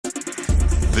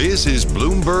This is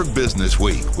Bloomberg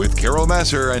Businessweek with Carol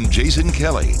Massar and Jason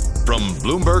Kelly from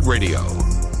Bloomberg Radio.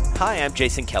 Hi, I'm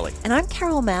Jason Kelly. And I'm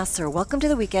Carol Massar. Welcome to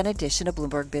the weekend edition of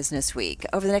Bloomberg Businessweek.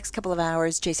 Over the next couple of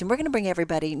hours, Jason, we're going to bring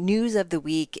everybody news of the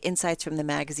week, insights from the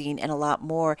magazine, and a lot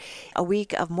more. A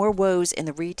week of more woes in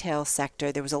the retail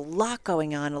sector. There was a lot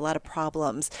going on, a lot of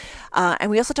problems.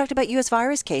 And we also talked about U.S.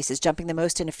 virus cases jumping the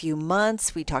most in a few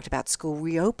months. We talked about school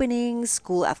reopenings,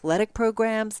 school athletic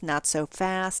programs, not so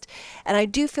fast. And I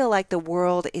do feel like the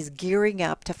world is gearing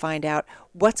up to find out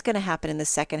what's going to happen in the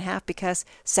second half because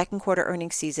second quarter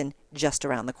earnings season just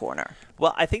around the corner.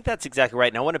 Well, I think that's exactly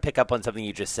right. And I want to pick up on something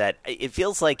you just said. It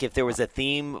feels like if there was a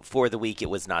theme for the week, it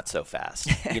was not so fast.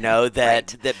 That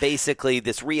Right. that basically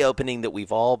this reopening that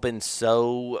we've all been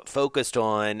so focused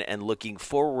on and looking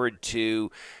forward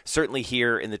to, certainly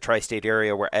here in the tri-state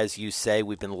area where, as you say,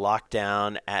 we've been locked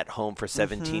down at home for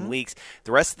 17 weeks.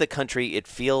 The rest of the country, it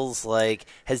feels like,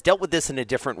 has dealt with this in a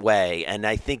different way. And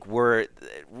I think we're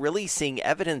really seeing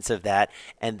evidence of that.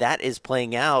 And that is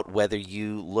playing out whether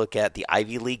you look at the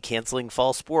Ivy League canceling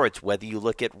fall sports, whether you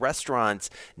look at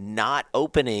restaurants not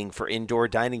opening for indoor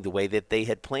dining the way that they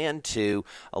had planned to.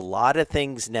 A lot of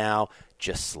things now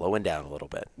just slowing down a little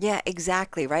bit. Yeah,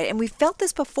 exactly, right. And we felt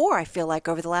this before, I feel like,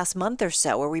 over the last month or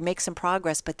so, where we make some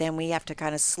progress, but then we have to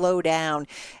kind of slow down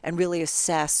and really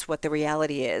assess what the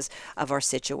reality is of our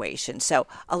situation. So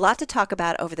a lot to talk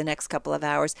about over the next couple of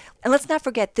hours. And let's not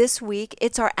forget, this week,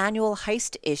 it's our annual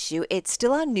heist issue. It's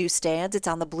still on newsstands. It's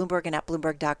on the Bloomberg and at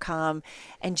Bloomberg.com.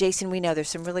 And Jason, we know there's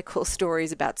some really cool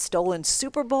stories about stolen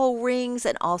Super Bowl rings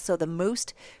and also the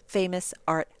most famous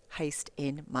art heist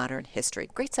in modern history.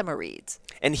 Great summer reads.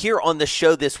 And here on the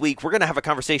show this week, we're going to have a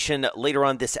conversation later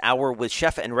on this hour with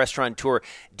chef and restaurateur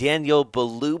Daniel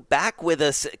Boulud. Back with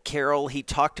us, Carol. He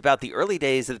talked about the early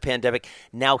days of the pandemic.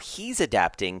 Now he's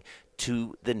adapting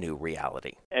to the new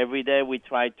reality. Every day we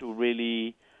try to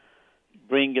really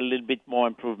bring a little bit more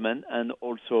improvement and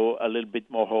also a little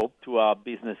bit more hope to our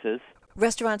businesses.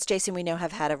 Restaurants, Jason, we know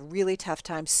have had a really tough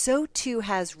time. So too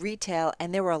has retail,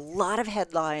 and there were a lot of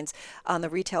headlines on the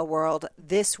retail world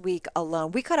this week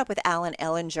alone. We caught up with Alan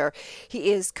Ellinger.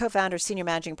 He is co-founder, senior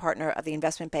managing partner of the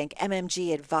investment bank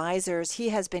MMG Advisors. He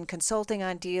has been consulting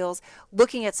on deals,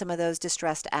 looking at some of those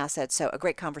distressed assets. So a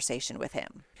great conversation with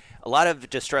him. A lot of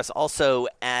distress also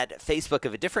at Facebook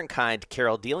of a different kind,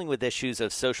 Carol, dealing with issues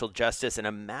of social justice and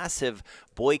a massive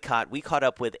boycott. We caught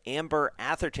up with Amber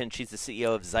Atherton. She's the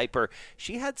CEO of Zyper.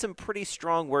 She had some pretty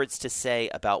strong words to say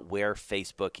about where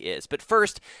Facebook is. But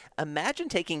first, imagine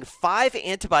taking 5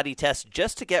 antibody tests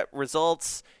just to get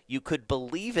results you could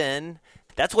believe in.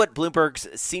 That's what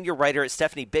Bloomberg's senior writer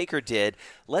Stephanie Baker did.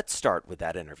 Let's start with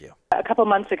that interview. A couple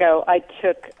months ago, I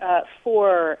took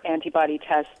 4 antibody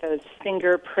tests, those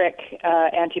finger prick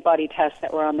antibody tests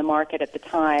that were on the market at the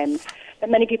time, that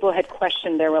many people had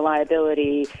questioned their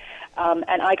reliability.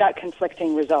 And I got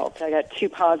conflicting results. I got 2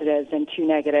 positives and 2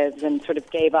 negatives and sort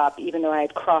of gave up, even though I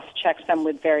had cross-checked them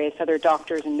with various other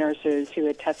doctors and nurses who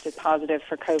had tested positive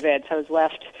for COVID. So I was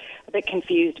left a bit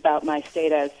confused about my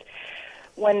status.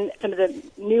 When some of the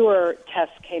newer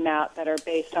tests came out that are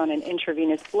based on an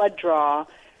intravenous blood draw,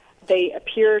 they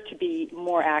appear to be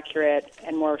more accurate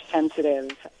and more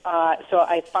sensitive. So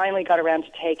I finally got around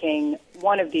to taking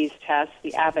one of these tests,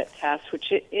 the Abbott test,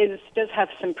 which does have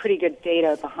some pretty good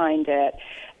data behind it,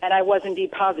 and I was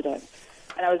indeed positive.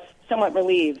 And I was somewhat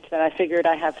relieved that I figured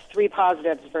I have 3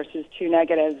 positives versus 2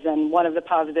 negatives, and one of the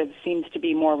positives seems to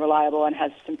be more reliable and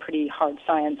has some pretty hard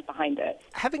science behind it.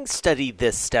 Having studied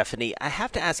this, Stephanie, I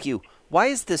have to ask you, why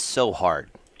is this so hard?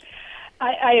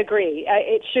 I agree.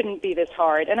 It shouldn't be this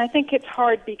hard. And I think it's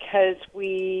hard because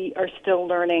we are still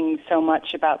learning so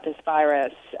much about this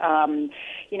virus.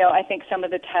 I think some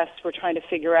of the tests we're trying to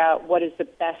figure out what is the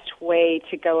best way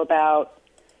to go about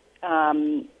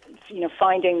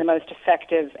finding the most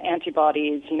effective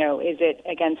antibodies. Is it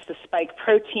against the spike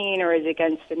protein or is it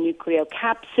against the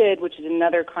nucleocapsid, which is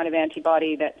another kind of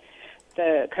antibody that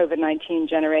the COVID-19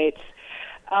 generates?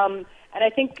 And I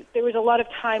think there was a lot of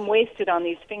time wasted on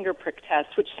these finger prick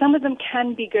tests, which some of them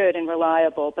can be good and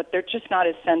reliable, but they're just not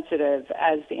as sensitive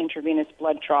as the intravenous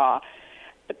blood draw.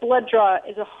 The blood draw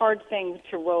is a hard thing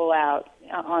to roll out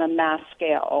on a mass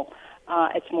scale.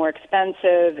 It's more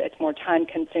expensive, it's more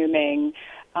time-consuming,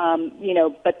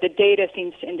 but the data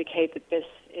seems to indicate that this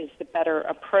is the better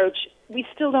approach. We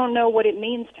still don't know what it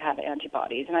means to have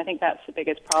antibodies, and I think that's the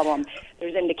biggest problem.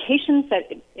 There's indications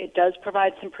that it does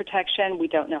provide some protection. We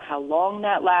don't know how long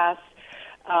that lasts,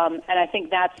 and I think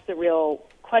that's the real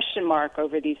question mark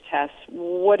over these tests.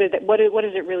 What does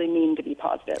it really mean to be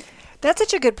positive? That's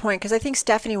such a good point, because I think,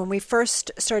 Stephanie, when we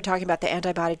first started talking about the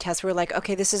antibody test, we were like,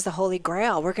 okay, this is the holy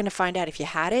grail. We're going to find out if you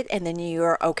had it, and then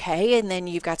you're okay, and then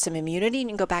you've got some immunity, and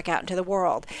you can go back out into the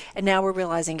world. And now we're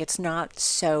realizing it's not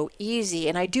so easy.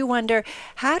 And I do wonder,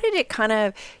 how did it kind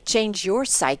of change your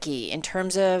psyche in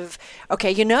terms of,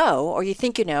 okay, you know, or you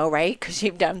think you know, right? Because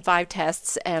you've done 5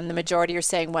 tests, and the majority are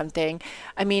saying one thing.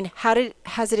 I mean,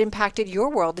 has it impacted your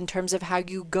world in terms of how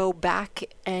you go back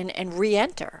and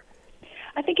re-enter?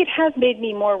 I think it has made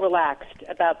me more relaxed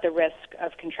about the risk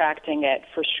of contracting it,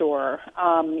 for sure.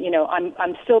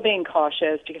 I'm still being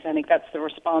cautious because I think that's the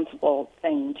responsible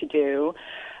thing to do.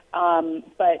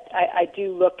 But I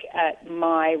do look at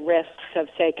my risks of,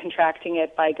 say, contracting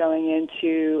it by going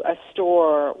into a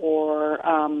store or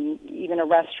even a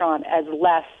restaurant as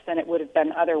less than it would have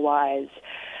been otherwise.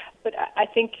 But I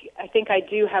think I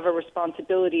do have a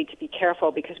responsibility to be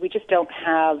careful because we just don't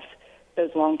have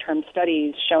those long-term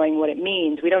studies showing what it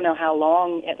means. We don't know how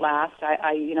long it lasts.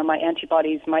 My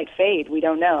antibodies might fade. We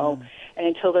don't know. And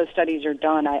until those studies are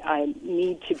done, I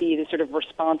need to be the sort of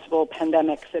responsible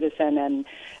pandemic citizen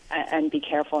and be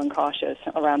careful and cautious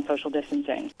around social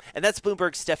distancing. And that's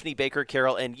Bloomberg's Stephanie Baker,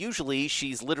 Carol, and usually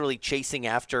she's literally chasing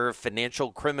after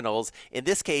financial criminals. In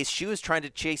this case, she was trying to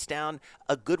chase down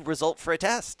a good result for a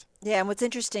test. Yeah, and what's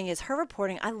interesting is her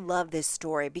reporting. I love this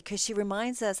story because she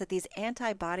reminds us that these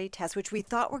antibody tests, which we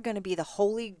thought were going to be the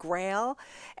holy grail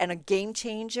and a game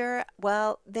changer,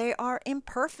 well, they are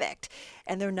imperfect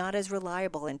and they're not as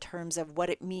reliable in terms of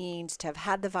what it means to have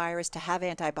had the virus, to have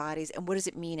antibodies, and what does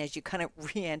it mean as you kind of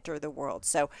re-enter the world.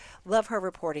 So love her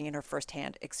reporting and her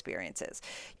firsthand experiences.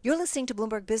 You're listening to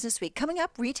Bloomberg Businessweek. Coming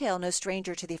up, retail, no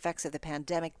stranger to the effects of the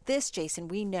pandemic. This, Jason,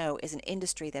 we know is an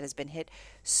industry that has been hit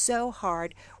so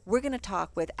hard. We're going to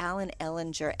talk with Alan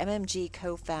Ellinger, MMG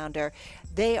co-founder.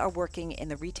 They are working in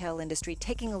the retail industry,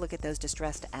 taking a look at those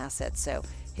distressed assets. So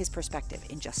his perspective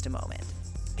in just a moment.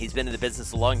 He's been in the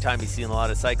business a long time. He's seen a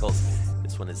lot of cycles.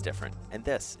 This one is different. And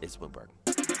this is Bloomberg.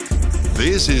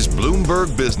 This is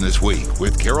Bloomberg Business Week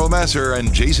with Carol Massar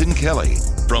and Jason Kelly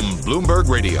from Bloomberg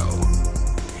Radio.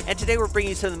 And today we're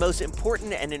bringing you some of the most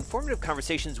important and informative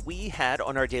conversations we had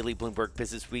on our daily Bloomberg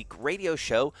Business Week radio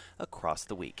show across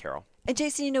the week, Carol. And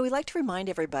Jason, we like to remind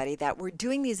everybody that we're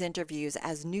doing these interviews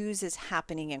as news is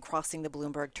happening and crossing the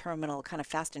Bloomberg terminal kind of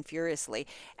fast and furiously.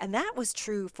 And that was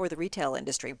true for the retail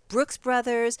industry. Brooks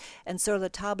Brothers and Sur La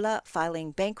Table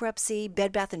filing bankruptcy,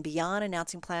 Bed Bath & Beyond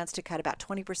announcing plans to cut about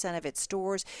 20% of its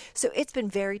stores. So it's been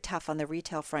very tough on the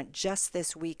retail front just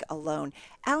this week alone.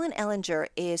 Alan Ellinger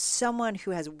is someone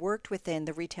who has worked within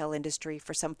the retail industry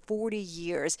for some 40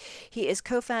 years. He is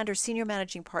co-founder, senior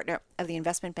managing partner of the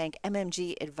investment bank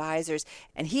MMG Advisors.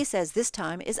 And he says this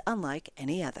time is unlike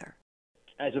any other.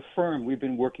 As a firm, we've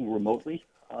been working remotely.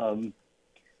 Our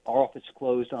office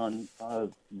closed on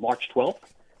March 12th.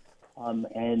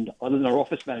 And other than our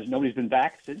office managers, nobody's been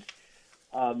back since.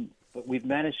 But we've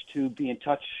managed to be in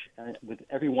touch with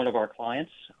every one of our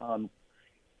clients.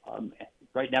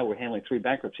 Right now, we're handling 3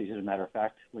 bankruptcies, as a matter of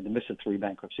fact. We're in the midst of 3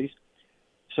 bankruptcies.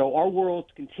 So our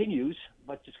world continues,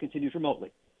 but just continues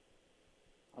remotely.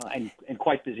 And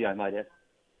quite busy, I might add.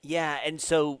 Yeah, and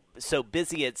so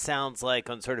busy it sounds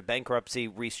like on sort of bankruptcy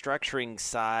restructuring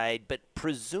side, but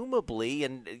presumably,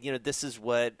 and this is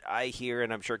what I hear,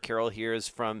 and I'm sure Carol hears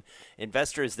from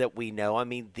investors that we know. I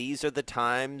mean, these are the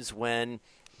times when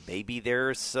maybe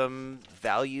there's some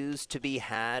values to be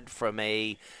had from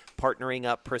a partnering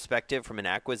up perspective, from an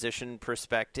acquisition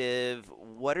perspective.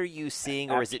 What are you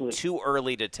seeing, or Absolutely. Is it too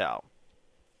early to tell?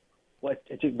 Well,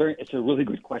 it's a really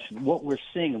good question. What we're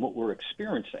seeing and what we're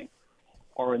experiencing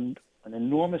are an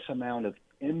enormous amount of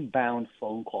inbound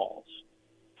phone calls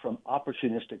from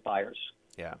opportunistic buyers.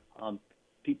 Yeah.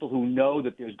 People who know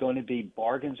that there's going to be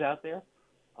bargains out there,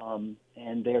 and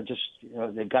they're just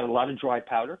they've got a lot of dry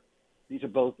powder. These are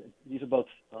both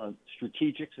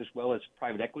strategics as well as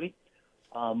private equity,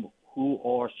 who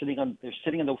are sitting on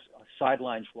the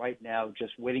sidelines right now,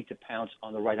 just waiting to pounce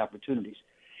on the right opportunities.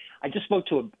 I just spoke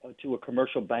to a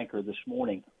commercial banker this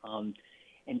morning.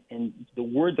 And the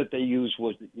word that they used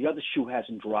was the other shoe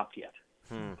hasn't dropped yet.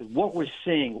 What we're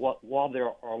seeing, while there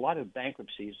are a lot of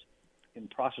bankruptcies in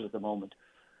process at the moment,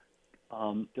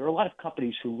 there are a lot of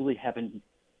companies who really haven't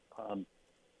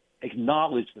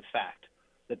acknowledged the fact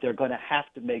that they're going to have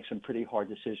to make some pretty hard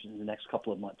decisions in the next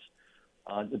couple of months.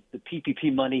 The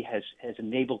PPP money has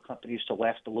enabled companies to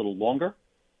last a little longer.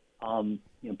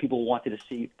 People wanted to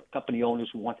see, company owners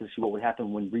wanted to see what would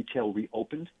happen when retail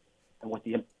reopened,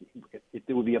 and if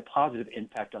there would be a positive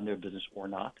impact on their business or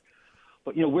not.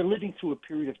 But, we're living through a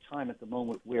period of time at the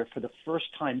moment where, for the first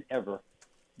time ever,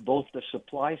 both the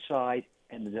supply side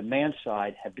and the demand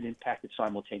side have been impacted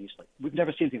simultaneously. We've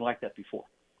never seen anything like that before.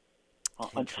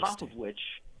 On top of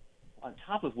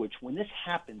which, when this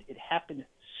happened, it happened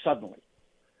suddenly.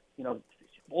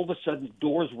 All of a sudden,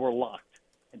 doors were locked,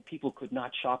 and people could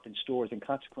not shop in stores, and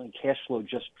consequently, cash flow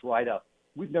just dried up.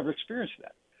 We've never experienced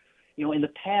that. In the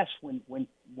past, when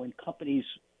companies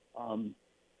are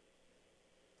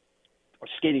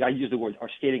skating, I use the word, are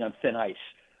skating on thin ice,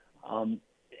 and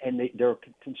they're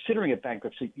considering a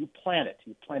bankruptcy, you plan it.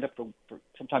 You plan it for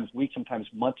sometimes weeks, sometimes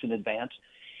months in advance,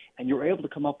 and you're able to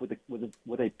come up with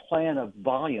a plan of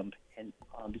volume, and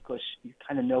because you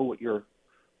kind of know what your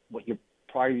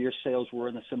prior year sales were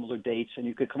in the similar dates, and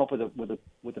you could come up with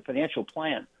a financial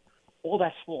plan. All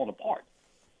that's fallen apart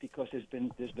because there's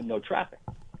been no traffic.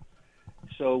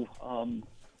 So,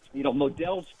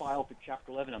 Modell's filed for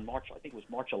Chapter 11 on March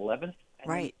 11th. And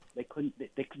right. They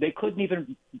couldn't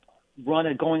even run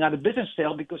a going out of business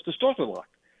sale because the stores were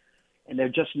locked, and they're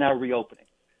just now reopening.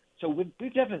 So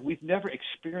we've never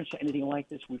experienced anything like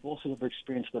this. We've also never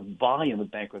experienced the volume of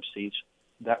bankruptcies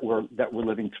that we're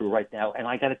living through right now. And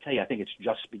I got to tell you, I think it's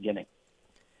just beginning.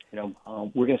 We're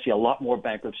going to see a lot more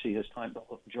bankruptcy this time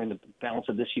during the balance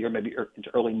of this year, maybe into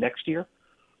early next year.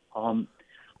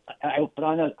 I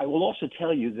will also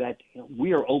tell you that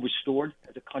we are overstored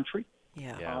as a country.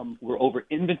 Yeah. We're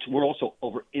also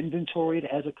over inventoried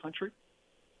as a country.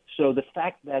 So the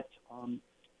fact that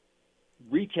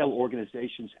retail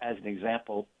organizations, as an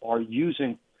example, are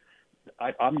using,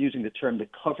 I'm using the term, the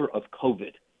cover of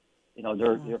COVID.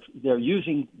 They're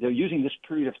using this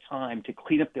period of time to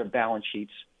clean up their balance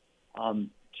sheets,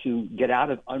 to get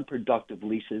out of unproductive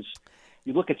leases.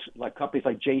 You look at companies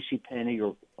like JCPenney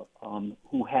or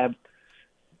who have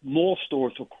mall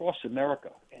stores across America,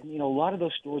 and a lot of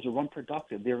those stores are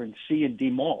unproductive. They're in C and D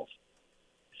malls,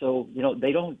 so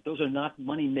those are not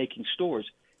money making stores.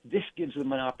 This gives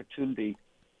them an opportunity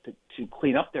to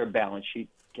clean up their balance sheet,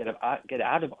 get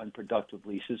out of unproductive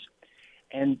leases,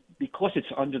 and because it's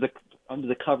under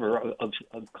the cover of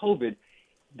COVID,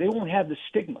 they won't have the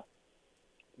stigma.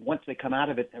 Once they come out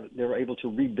of it, they're able to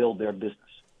rebuild their business.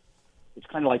 It's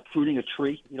kind of like pruning a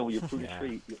tree. When you prune a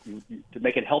tree to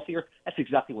make it healthier. That's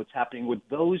exactly what's happening with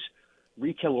those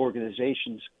retail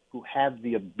organizations who have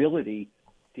the ability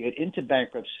to get into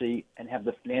bankruptcy and have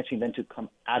the financing then to come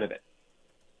out of it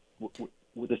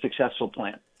with a successful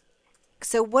plan.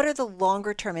 So what are the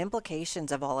longer-term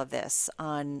implications of all of this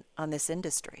on this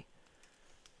industry?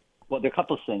 Well, there are a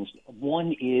couple of things.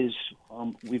 One is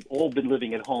we've all been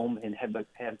living at home and have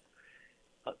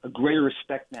a greater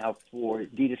respect now for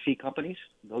D2C companies,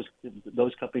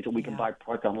 those companies that we can buy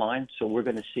product online. So we're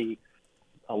going to see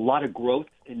a lot of growth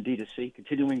in D2C,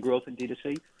 continuing growth in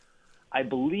D2C. I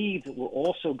believe that we're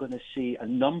also going to see a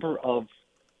number of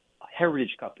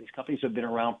heritage companies that have been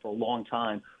around for a long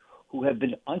time, who have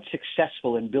been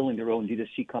unsuccessful in building their own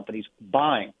D2C companies,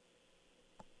 buying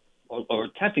or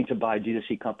attempting to buy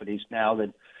D2C companies now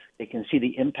that they can see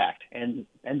the impact. And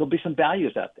there'll be some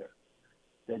values out there.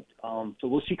 So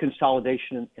we'll see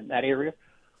consolidation in that area.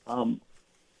 What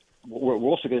we're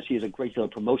also going to see is a great deal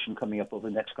of promotion coming up over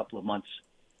the next couple of months.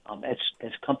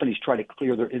 As companies try to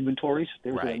clear their inventories,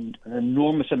 there's an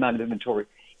enormous amount of inventory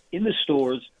in the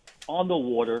stores, on the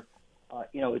water.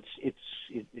 It's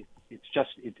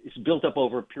built up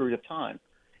over a period of time.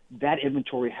 That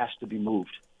inventory has to be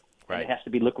moved. Right. And it has to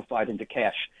be liquefied into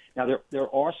cash. Now,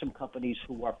 there are some companies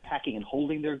who are packing and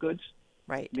holding their goods.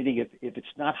 Right. Meaning if it's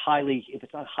not high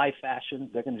fashion,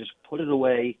 they're going to just put it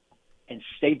away and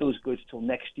save those goods till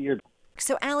next year.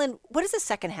 So, Alan, what does the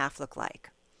second half look like?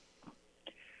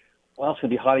 Well, it's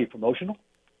going to be highly promotional.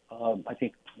 I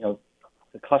think the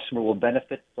customer will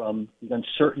benefit from the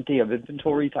uncertainty of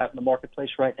inventory out in the marketplace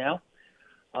right now.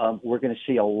 We're going to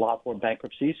see a lot more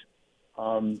bankruptcies,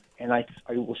 and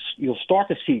you'll start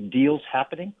to see deals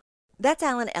happening. That's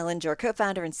Alan Ellinger,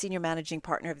 co-founder and senior managing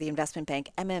partner of the investment bank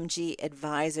MMG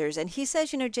Advisors. And he says,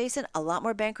 Jason, a lot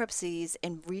more bankruptcies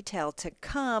in retail to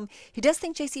come. He does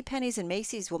think JCPenney's and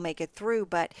Macy's will make it through.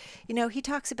 But, he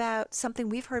talks about something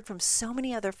we've heard from so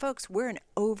many other folks. We're an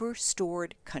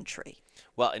overstored country.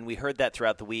 Well, and we heard that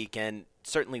throughout the week, and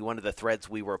certainly one of the threads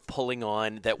we were pulling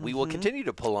on that we will continue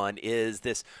to pull on is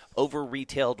this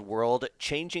over-retailed world,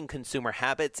 changing consumer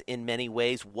habits in many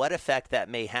ways, what effect that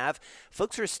may have.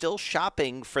 Folks are still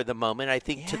shopping for the moment, I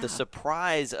think, to the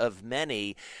surprise of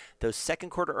many. Those second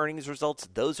quarter earnings results,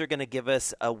 those are going to give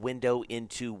us a window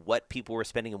into what people were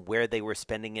spending and where they were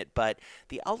spending it. But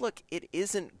the outlook, it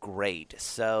isn't great.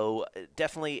 So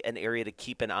definitely an area to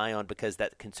keep an eye on because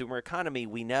that consumer economy,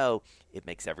 we know it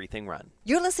makes everything run.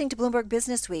 You're listening to Bloomberg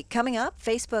Business Week. Coming up,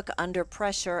 Facebook under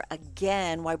pressure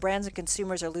again, why brands and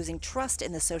consumers are losing trust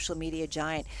in the social media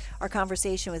giant. Our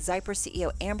conversation with Zyper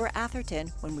CEO Amber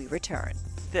Atherton when we return.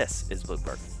 This is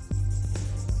Bloomberg.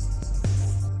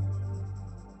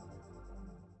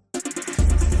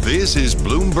 This is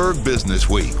Bloomberg Business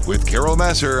Week with Carol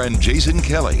Massar and Jason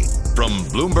Kelly from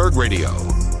Bloomberg Radio.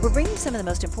 We're bringing some of the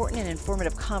most important and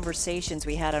informative conversations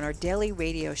we had on our daily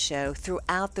radio show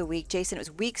throughout the week. Jason, it was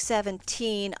week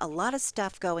 17, a lot of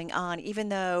stuff going on, even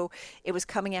though it was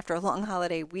coming after a long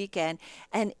holiday weekend.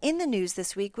 And in the news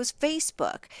this week was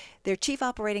Facebook. Their chief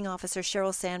operating officer,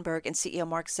 Sheryl Sandberg, and CEO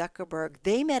Mark Zuckerberg,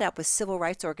 they met up with civil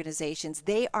rights organizations.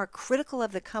 They are critical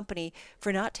of the company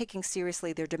for not taking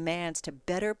seriously their demands to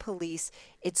better police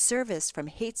its service from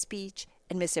hate speech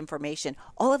and misinformation.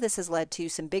 All of this has led to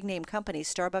some big name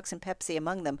companies, Starbucks and Pepsi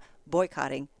among them,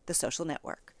 boycotting the social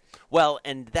network. Well,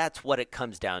 and that's what it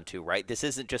comes down to, right? This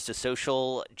isn't just a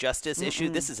social justice issue.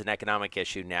 This is an economic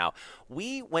issue now.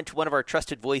 We went to one of our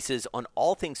trusted voices on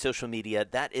all things social media.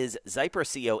 That is Zyper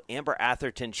CEO Amber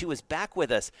Atherton. She was back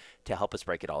with us to help us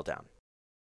break it all down.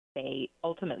 They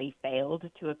ultimately failed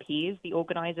to appease the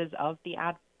organizers of the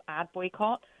ad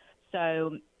boycott.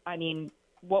 So, I mean,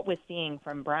 what we're seeing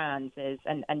from brands is,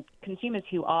 and consumers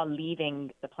who are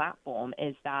leaving the platform,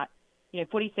 is that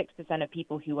 46% of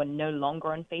people who are no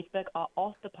longer on Facebook are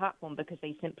off the platform because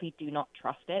they simply do not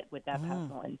trust it with their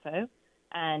personal info,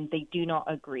 and they do not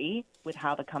agree with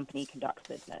how the company conducts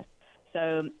business.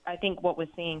 So I think what we're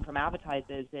seeing from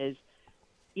advertisers is,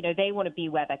 they want to be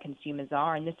where their consumers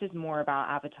are, and this is more about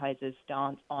advertisers'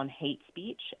 stance on hate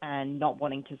speech and not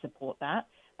wanting to support that.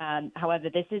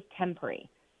 However, this is temporary.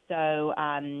 So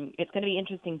it's going to be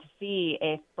interesting to see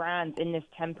if brands in this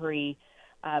temporary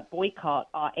boycott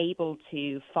are able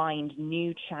to find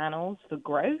new channels for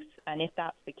growth. And if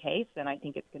that's the case, then I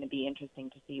think it's going to be interesting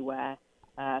to see where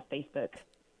Facebook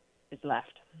is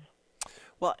left.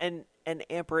 Well, and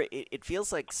Amber, it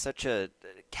feels like such a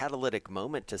catalytic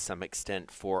moment to some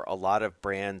extent for a lot of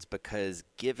brands, because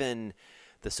given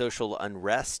the social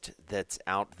unrest that's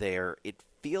out there, it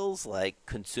feels like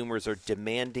consumers are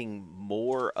demanding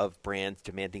more of brands,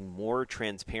 demanding more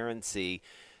transparency,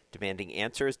 demanding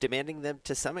answers, demanding them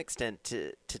to some extent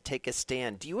to take a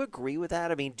stand. Do you agree with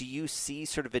that? I mean, do you see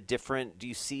do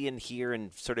you see and hear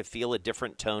and sort of feel a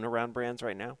different tone around brands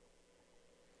right now?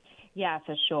 Yeah,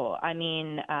 for sure. I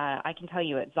mean, I can tell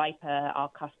you at Zyper, our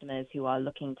customers who are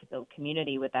looking to build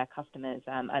community with their customers,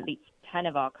 at least 10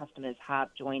 of our customers have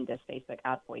joined this Facebook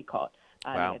ad boycott.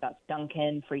 Wow. That's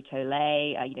Dunkin',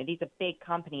 Frito-Lay. These are big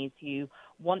companies who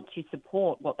want to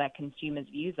support what their consumers'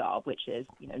 views are, which is,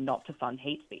 not to fund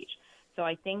hate speech. So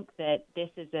I think that this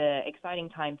is an exciting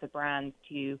time for brands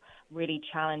to really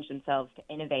challenge themselves to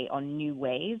innovate on new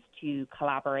ways to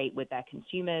collaborate with their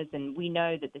consumers. And we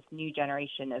know that this new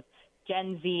generation of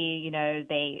Gen Z,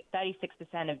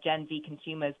 36% of Gen Z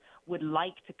consumers would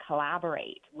like to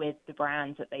collaborate with the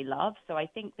brands that they love. So I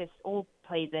think this all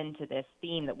plays into this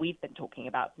theme that we've been talking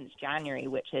about since January,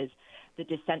 which is the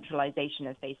decentralization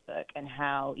of Facebook and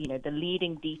how, the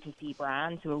leading D2C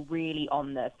brands who are really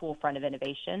on the forefront of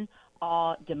innovation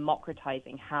are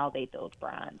democratizing how they build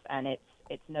brands. And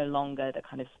it's no longer the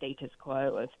kind of status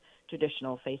quo of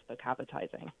traditional Facebook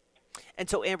advertising. And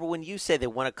so, Amber, when you say they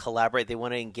want to collaborate, they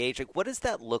want to engage, what does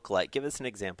that look like? Give us an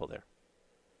example there.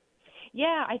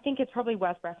 Yeah, I think it's probably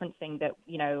worth referencing that,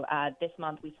 this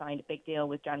month we signed a big deal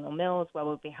with General Mills where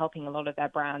we'll be helping a lot of their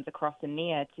brands across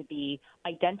EMEA to be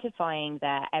identifying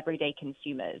their everyday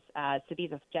consumers. So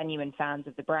these are genuine fans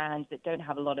of the brand that don't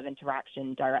have a lot of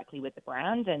interaction directly with the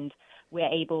brand. And we're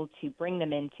able to bring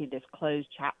them into this closed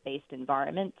chat-based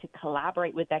environment to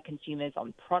collaborate with their consumers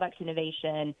on product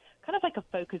innovation, kind of like a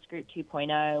focus group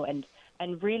 2.0,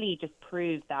 and really just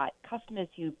prove that customers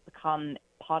who become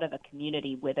part of a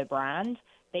community with a brand,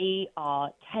 they are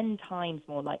 10 times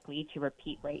more likely to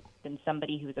repeat rates than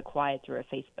somebody who is acquired through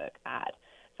a Facebook ad.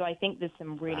 So I think there's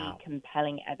some really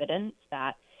compelling evidence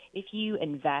that if you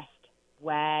invest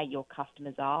where your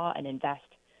customers are and invest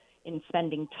in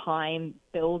spending time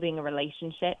building a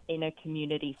relationship in a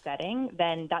community setting,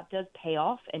 then that does pay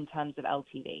off in terms of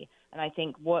LTV. And I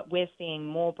think what we're seeing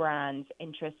more brands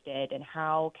interested in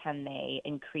how can they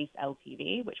increase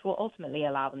LTV, which will ultimately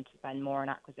allow them to spend more on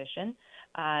acquisition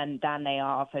than they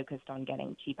are focused on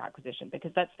getting cheap acquisition.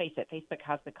 Because let's face it, Facebook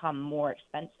has become more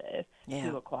expensive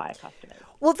to acquire customers.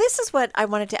 Well, this is what I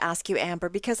wanted to ask you, Amber,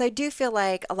 because I do feel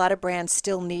like a lot of brands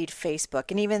still need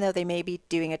Facebook. And even though they may be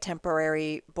doing a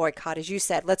temporary boycott, as you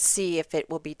said, let's see if it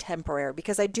will be temporary.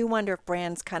 Because I do wonder if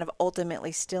brands kind of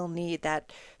ultimately still need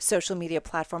that social media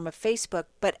platform of Facebook,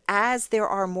 but as there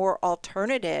are more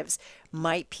alternatives,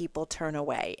 might people turn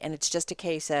away? And it's just a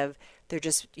case of they're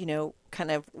just,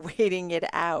 kind of waiting it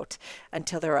out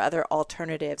until there are other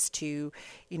alternatives to,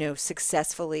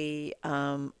 successfully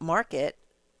market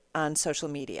on social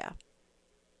media.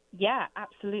 Yeah,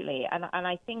 absolutely. And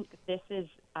I think this is,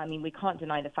 we can't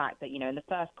deny the fact that, in the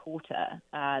first quarter,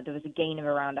 there was a gain of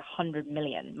around 100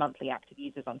 million monthly active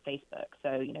users on Facebook. So,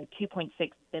 2.6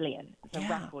 billion is a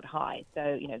record high.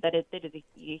 So, that is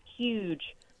a huge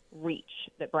reach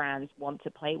that brands want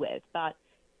to play with. But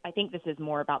I think this is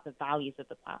more about the values of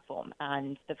the platform.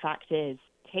 And the fact is,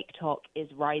 TikTok is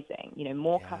rising.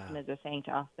 More customers are saying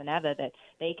to us than ever that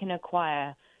they can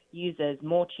acquire users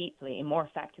more cheaply and more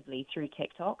effectively through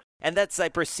TikTok. And that's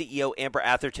Cypress CEO Amber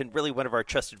Atherton, really one of our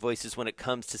trusted voices when it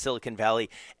comes to Silicon Valley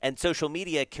and social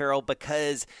media, Carol,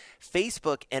 because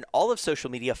Facebook and all of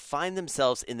social media find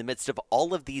themselves in the midst of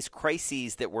all of these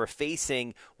crises that we're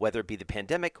facing, whether it be the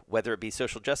pandemic, whether it be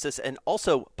social justice. And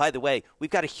also, by the way, we've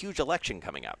got a huge election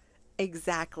coming up.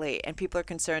 Exactly. And people are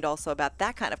concerned also about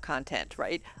that kind of content,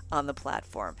 right, on the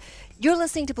platform. You're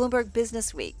listening to Bloomberg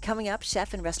Business Week. Coming up,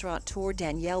 chef and restaurateur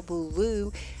Daniel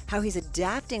Boulud, how he's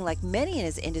adapting like many in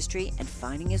his industry and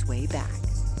finding his way back.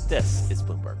 This is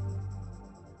Bloomberg.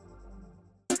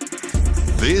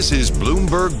 This is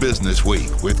Bloomberg Business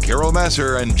Week with Carol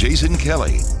Massar and Jason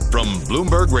Kelly from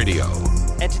Bloomberg Radio.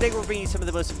 And today we're bringing you some of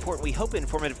the most important, we hope,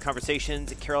 informative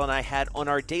conversations Carol and I had on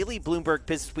our daily Bloomberg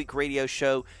Business Week radio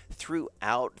show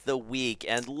throughout the week,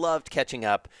 and loved catching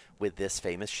up with this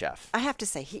famous chef. I have to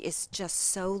say, he is just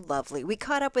so lovely. We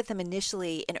caught up with him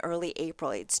initially in early April.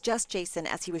 It's just Jason,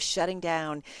 as he was shutting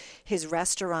down his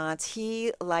restaurants.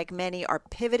 He, like many, are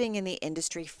pivoting in the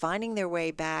industry, finding their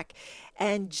way back.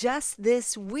 And just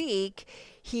this week,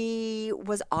 he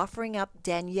was offering up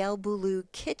Daniel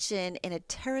Boulud Kitchen in a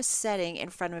terrace setting in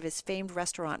front of his famed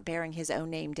restaurant bearing his own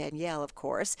name, Daniel, of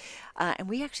course. And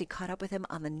we actually caught up with him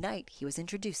on the night he was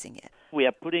introducing it. We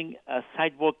are putting a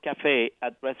sidewalk cafe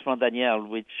at Restaurant Daniel,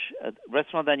 which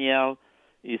Restaurant Daniel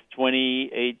is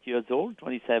 28 years old,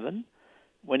 27.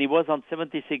 When he was on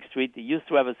 76th Street, he used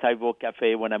to have a sidewalk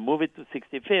cafe. When I moved it to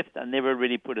 65th, I never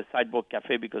really put a sidewalk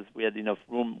cafe because we had enough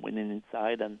room within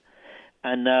inside.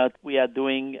 And we are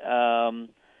doing,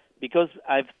 because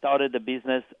I've started a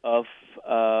business of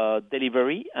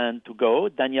delivery and to go,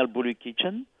 Daniel Boulud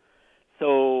Kitchen.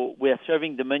 So we are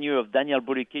serving the menu of Daniel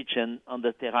Boulud Kitchen on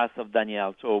the terrace of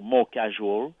Daniel. So more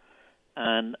casual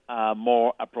and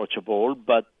more approachable,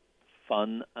 but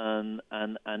fun and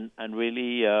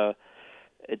really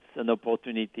it's an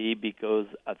opportunity because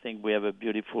I think we have a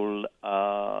beautiful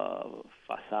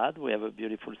facade. We have a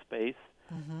beautiful space.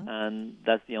 Mm-hmm. And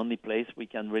that's the only place we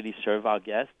can really serve our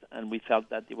guests. And we felt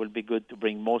that it would be good to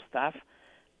bring more staff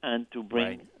and to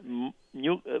bring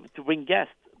to bring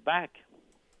guests back.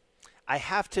 I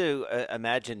have to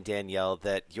imagine, Danielle,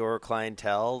 that your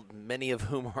clientele, many of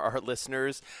whom are our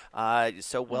listeners,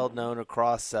 so well known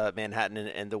across Manhattan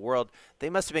and the world, they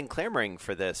must have been clamoring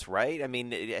for this, right? I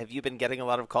mean, have you been getting a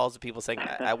lot of calls of people saying,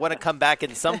 I want to come back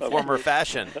in some form or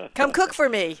fashion? Come cook for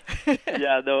me.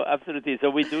 Yeah, no, absolutely. So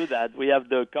we do that. We have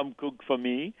the come cook for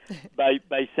me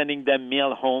by sending them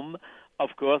meal home, of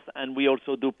course, and we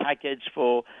also do package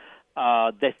for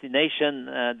destination,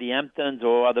 the Hamptons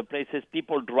or other places.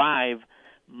 People drive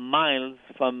miles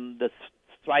from the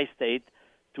tri-state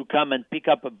to come and pick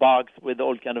up a box with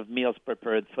all kind of meals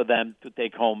prepared for them to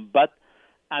take home. But,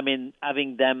 I mean,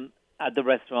 having them at the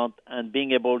restaurant and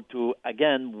being able to,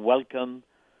 again, welcome,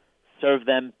 serve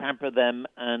them, pamper them,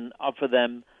 and offer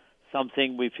them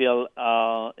something we feel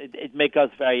it makes us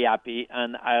very happy,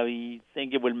 and I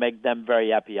think it will make them very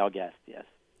happy, our guests, yes.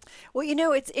 Well,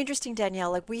 it's interesting,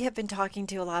 Danielle, like we have been talking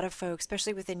to a lot of folks,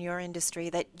 especially within your industry,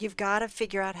 that you've got to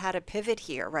figure out how to pivot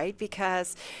here, right?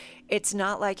 Because it's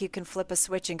not like you can flip a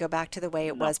switch and go back to the way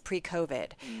it was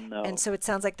pre-COVID. No. And so it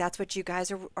sounds like that's what you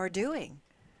guys are doing.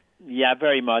 Yeah,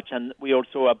 very much. And we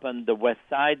also opened the West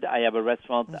Side. I have a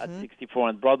restaurant at 64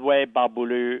 on Broadway. Bar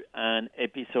Boulud and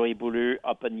Épicerie Boulud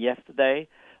opened yesterday,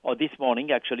 or this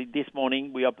morning, actually. This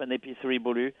morning we opened Épicerie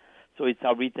Boulud. So it's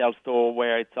our retail store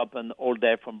where it's open all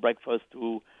day from breakfast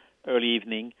to early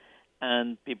evening.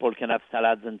 And people can have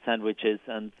salads and sandwiches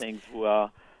and things who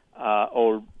are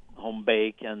all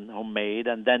home-baked and homemade.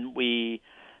 And then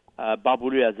Bar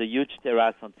Boulud has a huge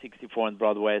terrace on 64 on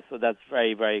Broadway, so that's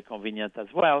very, very convenient as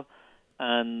well.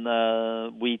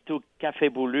 And we took Café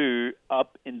Boulud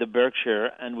up in the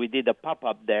Berkshire, and we did a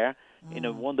pop-up there in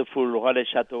a wonderful Relais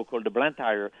Chateau called the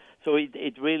Blantyre. So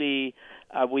it really,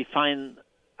 we find,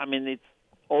 I mean, it's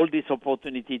all this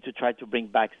opportunity to try to bring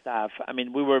back staff. I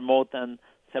mean, we were more than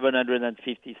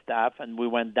 750 staff, and we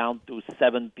went down to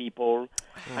 7 people,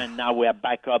 and now we are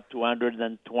back up to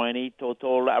 120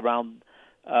 total around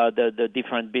the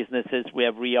different businesses we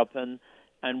have reopened,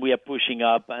 and we are pushing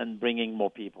up and bringing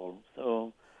more people.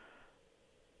 So.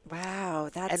 Wow,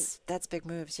 that's big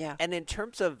moves, yeah. And in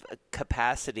terms of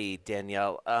capacity,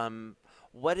 Danielle,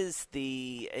 what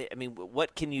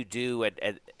can you do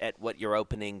at what you're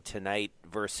opening tonight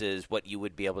versus what you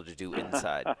would be able to do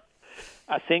inside?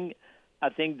 I think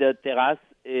the terrace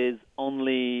is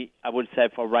only, I would say,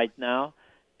 for right now.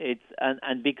 It's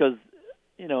and because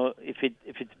if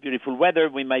it's beautiful weather,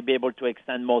 we might be able to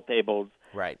extend more tables.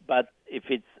 Right. But if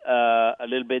it's a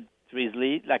little bit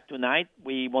drizzly, like tonight,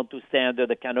 we want to stay under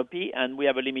the canopy, and we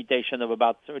have a limitation of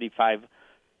about 35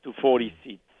 to 40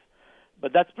 seats.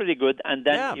 But that's pretty good. And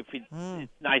then if it's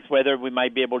nice weather, we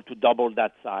might be able to double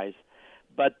that size.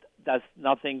 But that's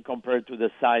nothing compared to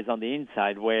the size on the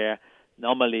inside, where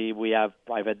normally we have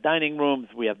private dining rooms,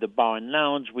 we have the bar and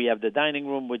lounge, we have the dining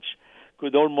room, which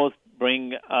could almost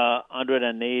bring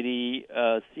 180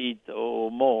 seats or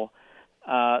more.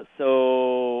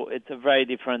 So it's a very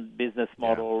different business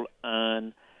model,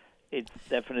 and it's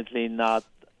definitely not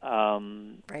a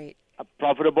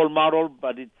profitable model,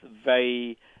 but it's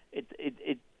very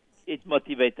it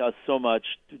motivates us so much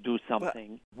to do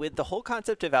something. With the whole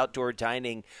concept of outdoor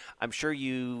dining, I'm sure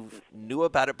you knew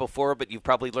about it before, but you've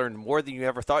probably learned more than you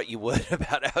ever thought you would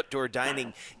about outdoor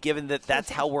dining, given that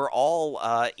that's how we're all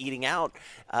eating out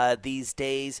these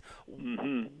days.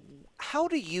 Mm-hmm. How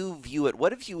do you view it?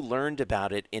 What have you learned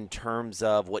about it in terms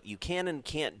of what you can and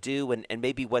can't do, and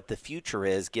maybe what the future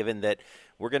is, given that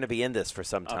we're going to be in this for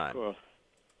some time? Of course.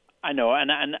 I know,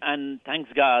 and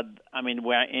thanks God, I mean,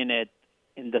 we're in it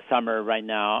in the summer right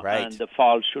now, and the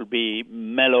fall should be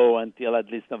mellow until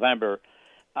at least November.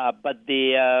 But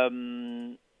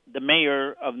the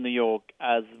mayor of New York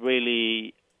has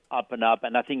really opened up,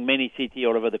 and I think many cities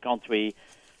all over the country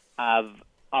have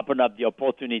opened up the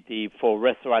opportunity for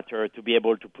restaurateurs to be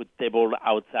able to put tables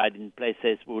outside in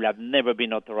places we would have never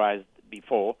been authorized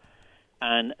before.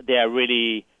 And they are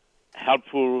really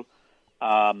helpful,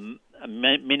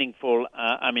 meaningful,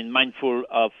 mindful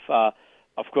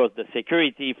of course, the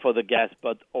security for the guests,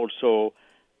 but also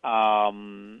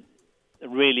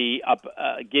really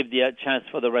give the chance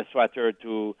for the restaurateur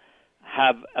to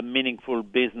have a meaningful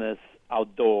business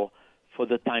outdoor for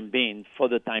the time being,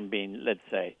 let's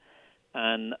say.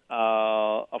 And,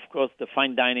 of course, the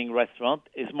fine dining restaurant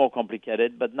is more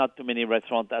complicated, but not too many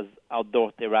restaurants has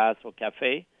outdoor terrace or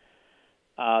cafe.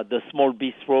 The small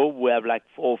bistro, we have like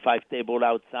 4 or 5 tables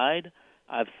outside.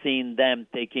 I've seen them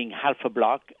taking half a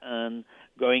block and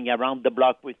going around the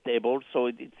block with tables. So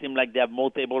it seems like they have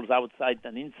more tables outside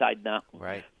than inside now.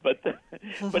 Right. But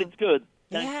it's good.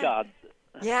 Thank God.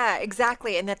 Yeah,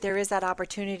 exactly, and that there is that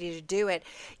opportunity to do it.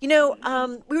 We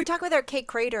were talking with our Kate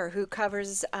Crater, who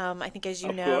covers, I think, as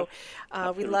you know,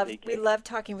 we love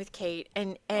talking with Kate,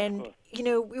 and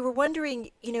we were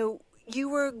wondering, you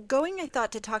were going, I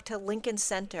thought, to talk to Lincoln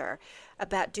Center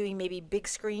about doing maybe big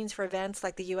screens for events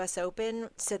like the U.S.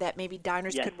 Open, so that maybe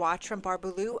diners could watch from Bar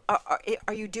Boulou.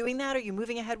 Are you doing that? Are you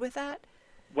moving ahead with that?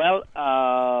 Well,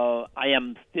 I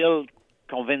am still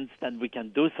convinced that we can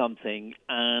do something,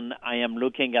 and I am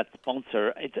looking at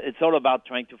sponsor. It's all about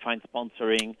trying to find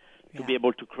sponsoring to be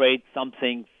able to create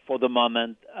something for the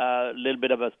moment, a little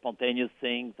bit of a spontaneous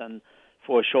things and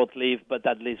for a short lived, but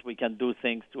at least we can do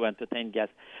things to entertain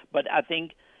guests. But I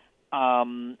think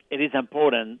it is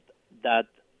important that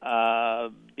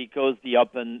because the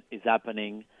Open is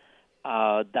happening,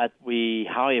 that we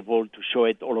are able to show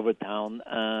it all over town,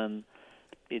 and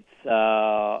it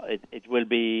will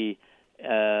be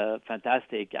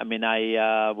fantastic. I mean,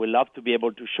 I would love to be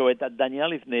able to show it at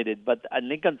Danielle if needed, but at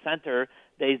Lincoln Center,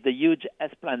 there is the huge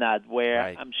esplanade where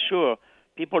I'm sure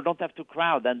people don't have to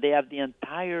crowd, and they have the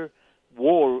entire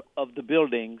wall of the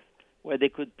buildings where they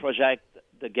could project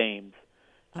the games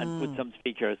and put some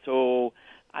speakers. So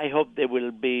I hope they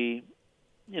will be,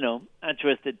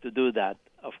 interested to do that,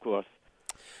 of course.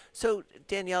 So,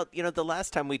 Danielle, the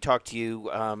last time we talked to you,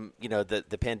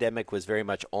 the pandemic was very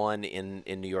much on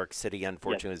in New York City.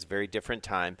 Unfortunately, It was a very different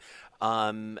time.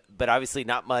 But obviously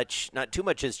not too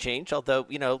much has changed, although,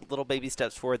 little baby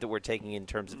steps forward that we're taking in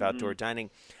terms of outdoor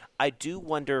dining. I do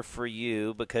wonder for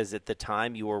you, because at the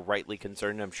time you were rightly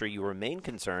concerned, and I'm sure you remain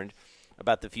concerned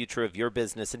about the future of your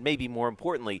business, and maybe more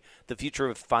importantly, the future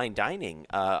of fine dining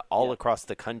all across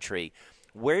the country.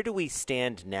 Where do we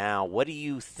stand now? What do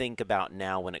you think about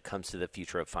now when it comes to the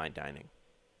future of fine dining?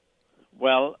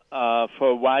 Well, for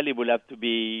a while it will have to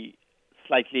be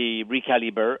slightly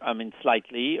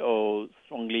or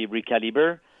strongly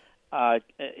recalibrate.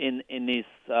 in his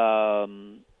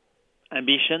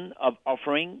ambition of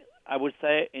offering, I would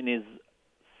say, in his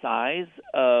size.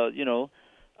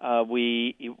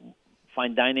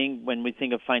 Fine dining, when we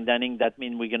think of fine dining, that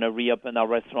means we're going to reopen our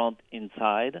restaurant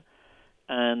inside.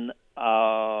 And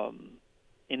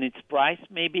in its price,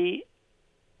 maybe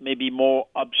more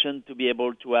option to be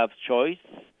able to have choice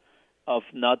of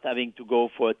not having to go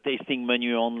for a tasting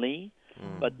menu only,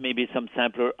 but maybe some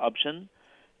sampler option.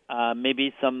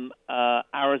 Maybe some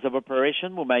hours of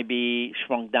operation will might be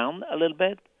shrunk down a little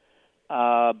bit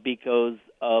because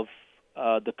of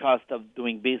the cost of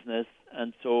doing business.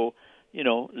 And so,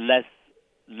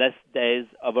 less days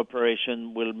of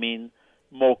operation will mean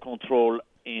more control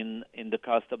in the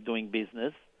cost of doing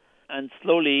business, and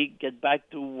slowly get back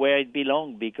to where it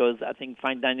belongs, because I think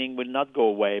fine dining will not go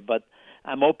away. But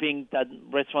I'm hoping that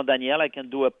Restaurant Daniel, I can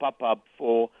do a pop-up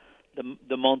for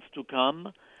the months to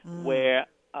come where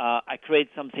I create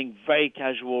something very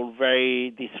casual, very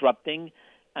disrupting,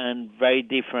 and very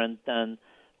different. And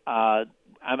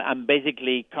I'm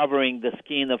basically covering the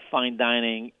skin of fine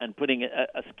dining and putting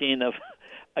a skin of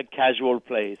a casual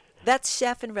place. That's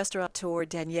chef and restaurateur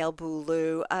Daniel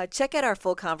Boulou. Check out our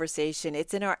full conversation.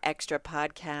 It's in our extra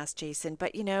podcast, Jason.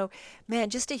 But, man,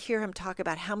 just to hear him talk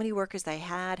about how many workers they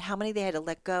had, how many they had to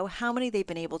let go, how many they've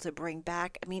been able to bring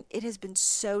back. I mean, it has been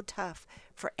so tough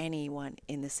for anyone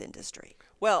in this industry.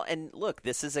 Well, and look,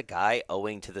 this is a guy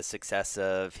owing to the success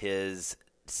of his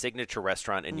signature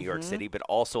restaurant in New York City, but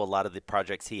also a lot of the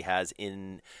projects he has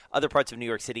in other parts of New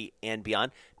York City and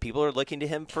beyond. People are looking to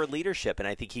him for leadership, and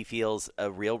I think he feels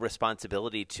a real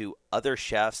responsibility to other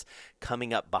chefs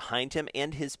coming up behind him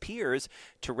and his peers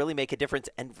to really make a difference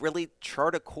and really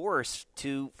chart a course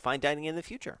to fine dining in the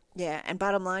future. Yeah, and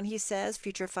bottom line, he says,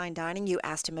 future fine dining, you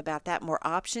asked him about that, more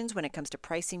options when it comes to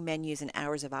pricing, menus, and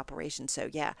hours of operation. So,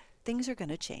 yeah, things are going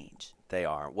to change. They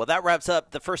are. Well, that wraps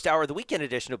up the first hour of the weekend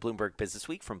edition of Bloomberg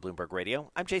Businessweek from Bloomberg Radio.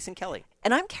 I'm Jason Kelly.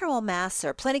 And I'm Carol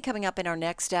Masser. Plenty coming up in our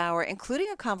next hour, including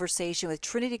a conversation with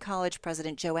Trinity College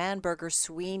President Joanne Berger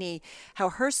Sweeney, how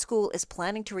her school is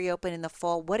planning to reopen in the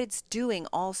fall, what it's doing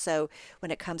also when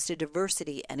it comes to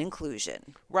diversity and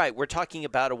inclusion. Right. We're talking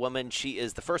about a woman. She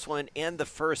is the first woman and the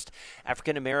first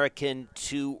African-American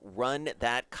to run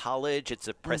that college. It's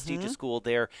a prestigious school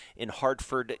there in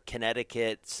Hartford,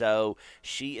 Connecticut. So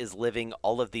she is living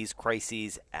all of these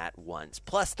crises at once.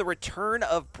 Plus, the return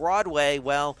of Broadway,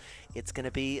 well, it's going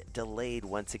to be delayed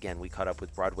once again. We caught up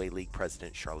with Broadway League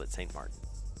President Charlotte St. Martin.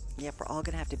 Yep, we're all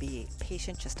going to have to be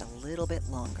patient just a little bit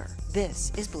longer.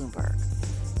 This is Bloomberg.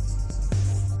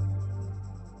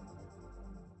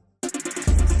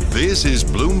 This is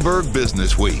Bloomberg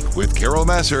Businessweek with Carol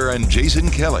Masser and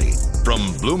Jason Kelly from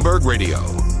Bloomberg Radio.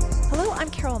 Hello, I'm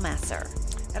Carol Masser.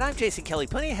 And I'm Jason Kelly.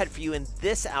 Plenty ahead for you in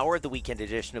this hour, the weekend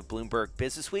edition of Bloomberg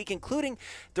Businessweek, including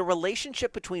the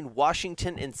relationship between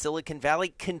Washington and Silicon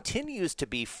Valley continues to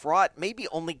be fraught, maybe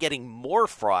only getting more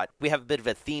fraught. We have a bit of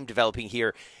a theme developing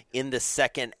here in the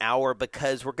second hour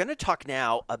because we're going to talk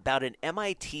now about an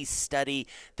MIT study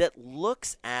that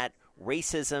looks at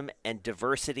racism and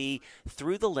diversity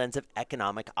through the lens of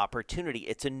economic opportunity.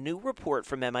 It's a new report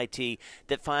from MIT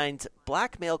that finds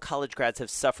black male college grads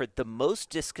have suffered the most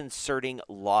disconcerting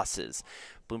losses.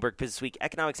 Bloomberg Businessweek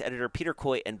economics editor Peter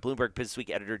Coy and Bloomberg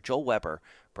Businessweek editor Joel Weber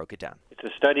broke it down. It's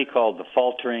a study called The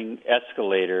Faltering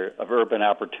Escalator of Urban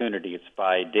Opportunity. It's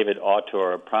by David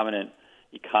Autor, a prominent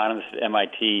economist at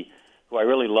MIT, who I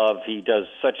really love. He does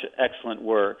such excellent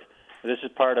work. This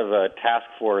is part of a task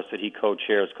force that he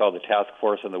co-chairs called the Task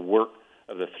Force on the Work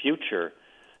of the Future.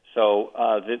 So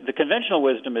the conventional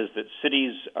wisdom is that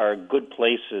cities are good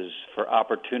places for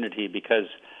opportunity because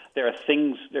there are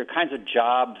kinds of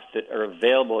jobs that are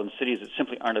available in cities that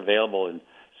simply aren't available in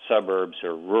suburbs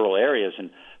or rural areas.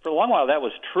 And for a long while that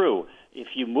was true. If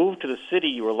you moved to the city,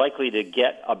 you were likely to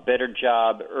get a better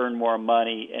job, earn more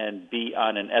money, and be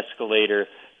on an escalator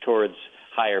towards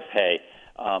higher pay.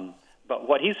 But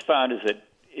what he's found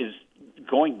is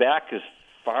going back as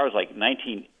far as like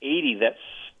 1980, that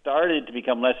started to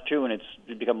become less true, and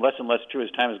it's become less and less true as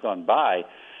time has gone by.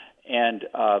 And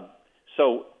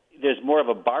so there's more of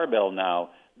a barbell now.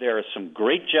 There are some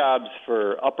great jobs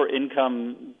for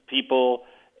upper-income people,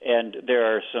 and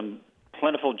there are some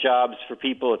plentiful jobs for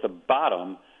people at the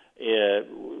bottom,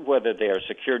 whether they are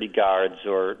security guards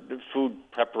or food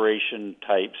preparation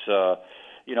types,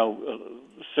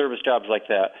 service jobs like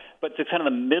that. But the kind of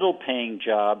the middle-paying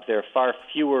jobs, there are far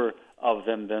fewer of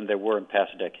them than there were in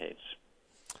past decades.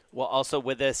 Well, also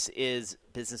with us is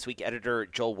Businessweek editor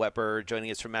Joel Weber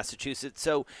joining us from Massachusetts.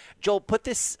 So, Joel, put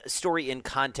this story in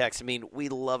context. I mean, we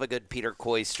love a good Peter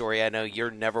Coy story. I know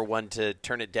you're never one to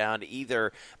turn it down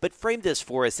either. But frame this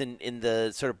for us in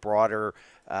the sort of broader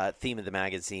theme of the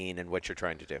magazine and what you're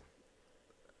trying to do.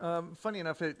 Funny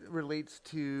enough, it relates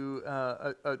to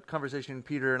a conversation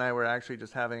Peter and I were actually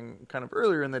just having kind of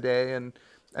earlier in the day, and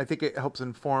I think it helps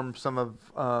inform some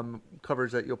of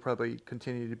coverage that you'll probably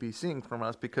continue to be seeing from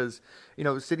us, because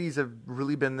cities have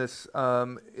really been this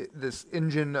this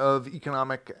engine of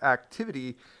economic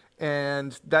activity,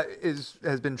 and that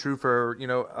has been true for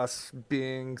us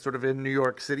being sort of in New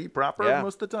York City proper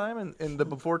most of the time and in the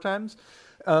before times.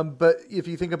 But if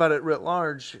you think about it writ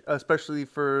large, especially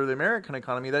for the American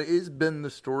economy, that has been the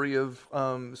story of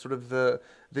sort of the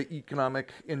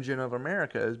economic engine of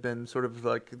America, has been sort of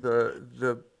like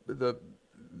the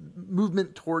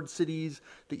movement towards cities,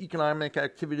 the economic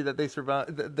activity that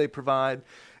they provide.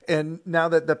 And now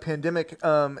that the pandemic,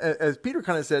 as Peter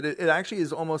kind of said, it actually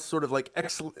is almost sort of like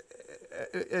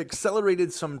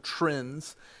accelerated some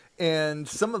trends. And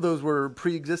some of those were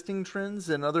pre-existing trends,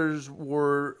 and others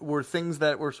were things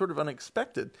that were sort of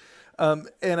unexpected. And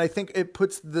I think it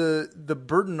puts the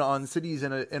burden on cities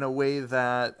in a way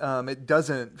that it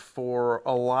doesn't for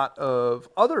a lot of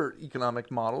other economic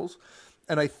models.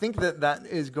 And I think that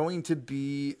is going to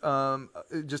be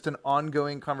just an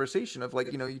ongoing conversation of,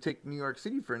 like, you take New York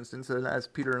City, for instance, as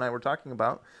Peter and I were talking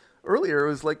about earlier. It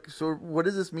was like, so what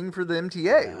does this mean for the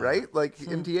MTA, right? Like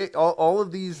MTA, all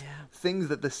of these things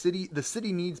that the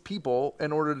city needs people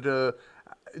in order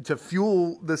to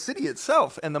fuel the city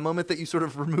itself. And the moment that you sort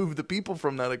of remove the people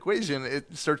from that equation,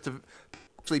 it starts to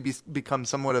actually become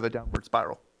somewhat of a downward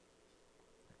spiral.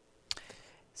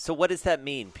 So what does that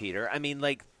mean, Peter? I mean,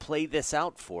 like, play this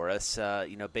out for us,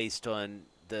 based on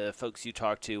the folks you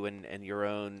talk to and your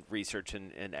own research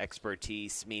and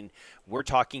expertise. I mean, we're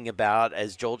talking about,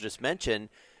 as Joel just mentioned,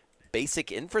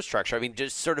 basic infrastructure. I mean,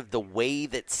 just sort of the way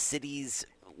that cities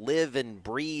live and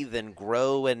breathe and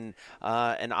grow and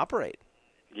operate.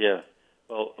 Yeah.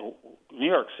 Well, New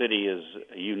York City is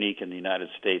unique in the United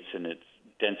States in its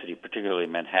density, particularly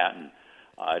Manhattan.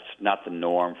 It's not the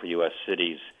norm for U.S.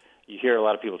 cities. You hear a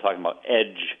lot of people talking about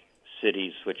edge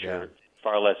cities, which are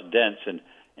far less dense and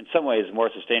in some ways more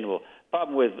sustainable.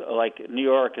 Problem with like New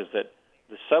York is that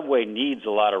the subway needs a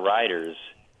lot of riders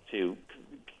to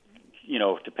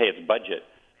pay its budget.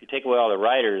 You take away all the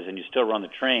riders and you still run the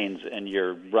trains, and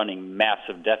you're running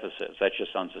massive deficits. That's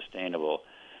just unsustainable.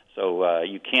 So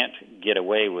you can't get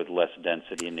away with less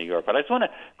density in New York. But I just want to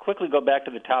quickly go back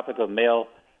to the topic of male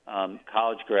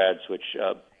college grads, which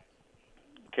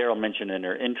Carol mentioned in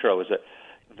her intro. Is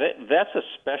that's a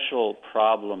special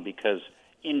problem because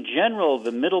in general,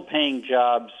 the middle-paying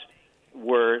jobs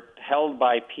were held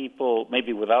by people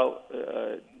maybe without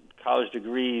college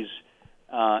degrees,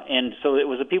 and so it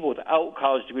was the people without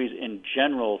college degrees in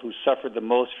general who suffered the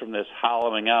most from this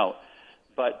hollowing out.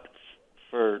 But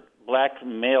for black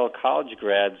male college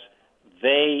grads,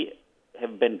 they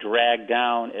have been dragged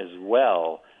down as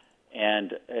well,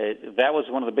 and that was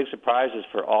one of the big surprises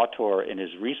for Autor in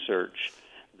his research,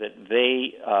 that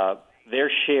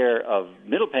their share of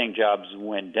middle-paying jobs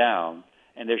went down,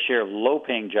 and their share of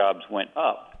low-paying jobs went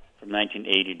up from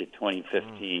 1980 to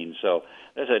 2015. So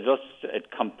there's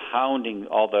just compounding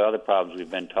all the other problems we've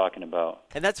been talking about.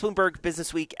 And that's Bloomberg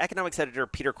Businessweek economics editor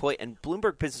Peter Coy and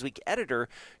Bloomberg Businessweek editor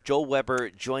Joel Weber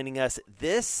joining us.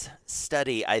 This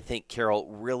study, I think, Carol,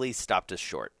 really stopped us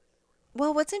short.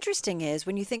 Well, what's interesting is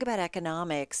when you think about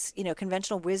economics,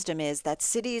 conventional wisdom is that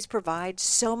cities provide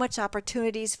so much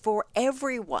opportunities for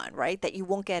everyone, right, that you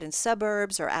won't get in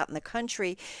suburbs or out in the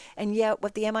country. And yet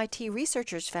what the MIT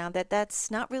researchers found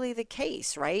that's not really the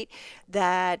case, right,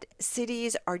 that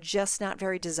cities are just not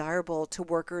very desirable to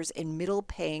workers in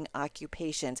middle-paying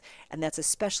occupations. And that's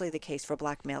especially the case for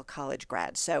black male college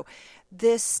grads. So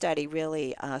this study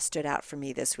really stood out for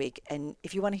me this week. And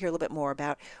if you want to hear a little bit more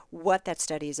about what that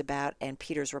study is about and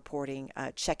Peter's reporting,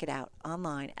 check it out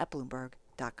online at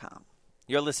Bloomberg.com.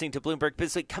 You're listening to Bloomberg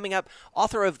Businessweek. Coming up,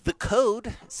 author of The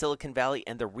Code, Silicon Valley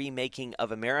and the Remaking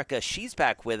of America. She's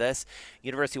back with us.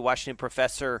 University of Washington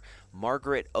professor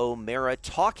Margaret O'Mara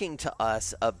talking to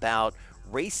us about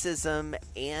racism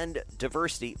and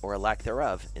diversity, or a lack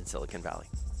thereof, in Silicon Valley.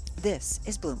 This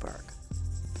is Bloomberg.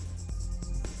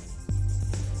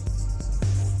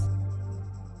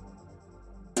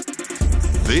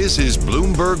 This is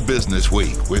Bloomberg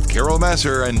Businessweek with Carol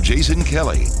Massar and Jason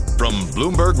Kelly from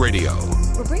Bloomberg Radio.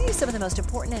 We're bringing you some of the most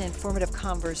important and informative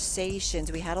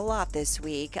conversations. We had a lot this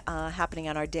week happening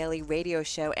on our daily radio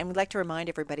show. And we'd like to remind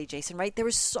everybody, Jason, right, there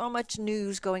was so much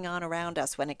news going on around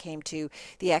us when it came to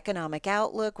the economic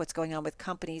outlook, what's going on with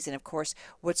companies, and, of course,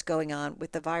 what's going on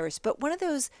with the virus. But one of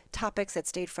those topics that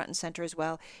stayed front and center as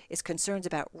well is concerns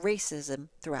about racism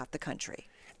throughout the country.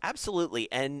 Absolutely.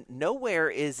 And nowhere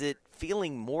is it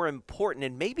feeling more important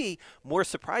and maybe more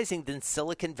surprising than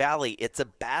Silicon Valley. It's a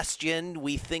bastion.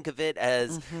 We think of it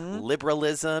as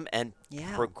liberalism and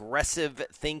progressive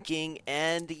thinking.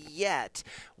 And yet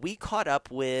we caught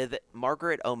up with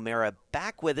Margaret O'Mara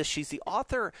back with us. She's the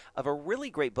author of a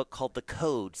really great book called The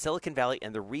Code, Silicon Valley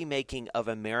and the Remaking of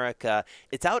America.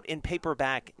 It's out in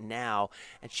paperback now.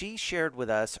 And she shared with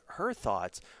us her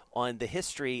thoughts on the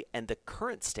history and the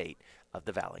current state of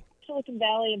the Valley. Silicon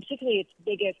Valley, and particularly its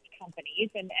biggest companies,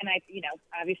 and I,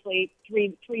 obviously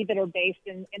three that are based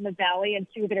in the Valley and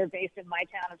two that are based in my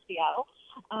town of Seattle,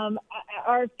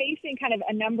 are facing kind of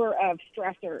a number of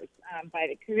stressors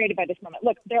created by this moment.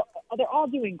 Look, they're all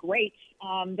doing great.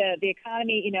 The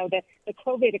economy, the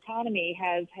COVID economy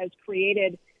has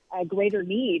created a greater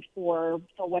need for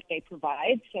what they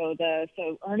provide. So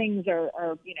earnings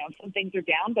are some things are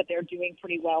down, but they're doing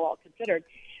pretty well all considered.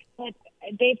 But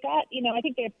they've got, I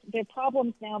think they have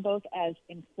problems now both as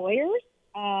employers.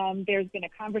 There's been a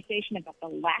conversation about the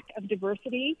lack of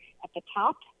diversity at the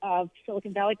top of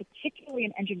Silicon Valley, particularly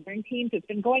in engineering teams. It's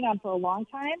been going on for a long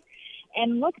time.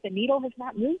 And look, the needle has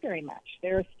not moved very much.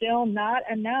 There's still not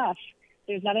enough.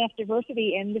 There's not enough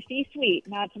diversity in the C-suite,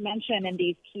 not to mention in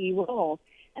these key roles.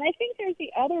 And I think there's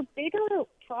the other bigger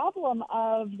problem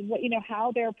of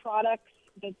how their products,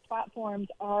 the platforms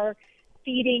are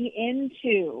feeding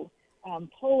into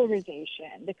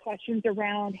polarization, the questions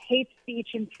around hate speech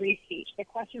and free speech, the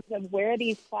questions of where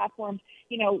these platforms,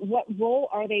 what role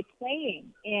are they playing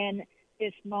in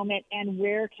this moment and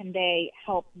where can they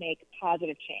help make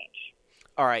positive change?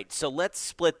 All right, so let's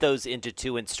split those into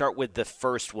two and start with the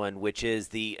first one, which is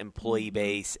the employee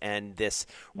base and this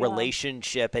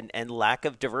relationship and lack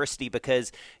of diversity,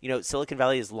 because, Silicon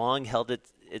Valley has long held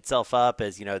itself up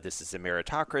as, this is a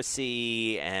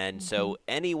meritocracy, and so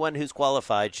anyone who's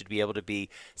qualified should be able to be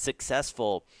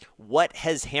successful. What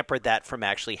has hampered that from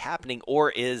actually happening, or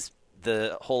is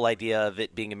the whole idea of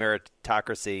it being a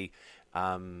meritocracy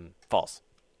false?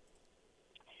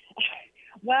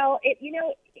 Well,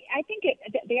 I think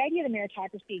the idea of the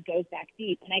meritocracy goes back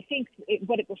deep, and I think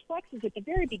what it reflects is at the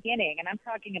very beginning, and I'm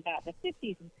talking about the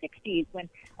 50s and 60s when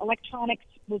electronics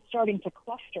was starting to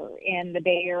cluster in the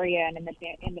Bay Area and in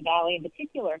the Valley in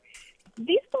particular.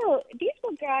 These were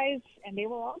guys, and they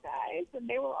were all guys, and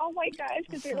they were all white guys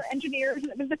because they were engineers,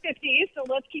 and it was the 50s, so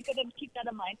let's keep that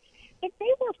in mind. But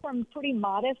they were from pretty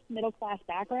modest middle-class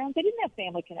backgrounds. They didn't have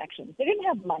family connections. They didn't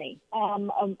have money.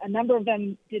 A number of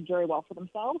them did very well for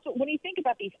themselves. But when you think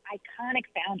about these iconic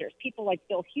founders, people like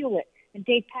Bill Hewlett and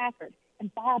Dave Packard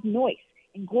and Bob Noyce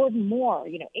and Gordon Moore,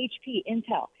 HP,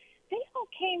 Intel, they all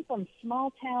came from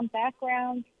small-town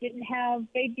backgrounds. They didn't have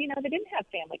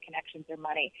family connections or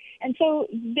money. And so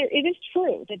it is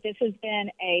true that this has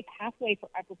been a pathway for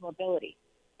upward mobility.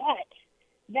 But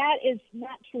that is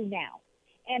not true now.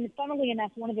 And funnily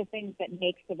enough, one of the things that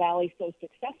makes the Valley so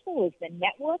successful is the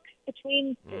networks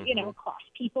between, across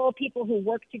people who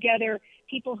work together,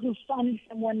 people who fund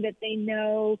someone that they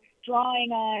know,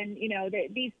 drawing on,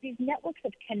 these networks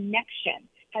of connection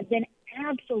have been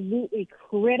absolutely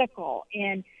critical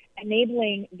in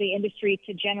enabling the industry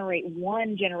to generate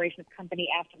one generation of company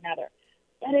after another.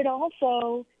 But it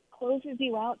also closes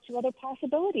you out to other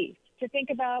possibilities. To think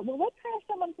about, well, let's hire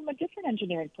someone from a different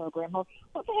engineering program, or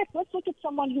what the heck, let's look at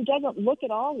someone who doesn't look at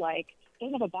all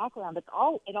doesn't have a background at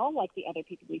all like the other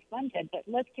people we funded, but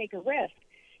let's take a risk.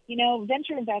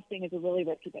 Venture investing is a really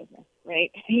risky business, right?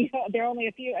 There are only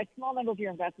a small number of your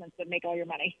investments that make all your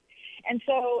money. And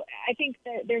so I think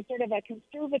that there's sort of a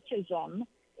conservatism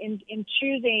in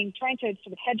trying to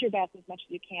sort of hedge your bets as much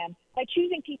as you can by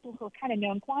choosing people who are kind of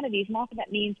known quantities, and often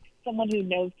that means someone who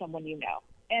knows someone you know.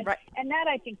 And that,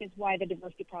 I think, is why the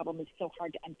diversity problem is so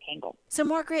hard to untangle. So,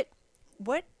 Margaret,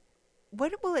 what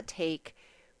will it take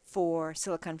for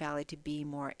Silicon Valley to be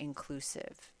more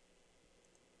inclusive?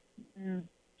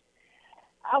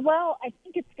 Well, I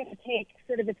think it's going to take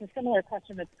it's a similar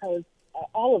question that's posed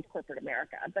all of corporate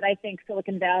America. But I think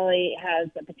Silicon Valley has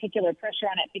a particular pressure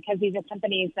on it because these are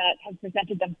companies that have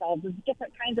presented themselves as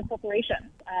different kinds of corporations,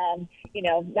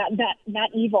 not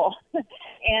evil,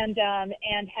 and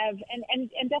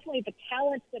definitely the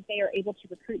talents that they are able to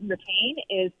recruit and retain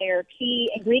is their key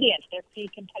ingredient, their key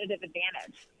competitive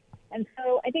advantage. And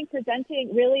so I think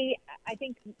presenting really, I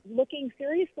think, looking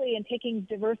seriously and taking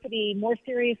diversity more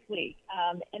seriously.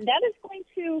 And that is going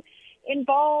to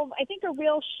involve, I think, a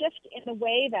real shift in the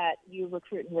way that you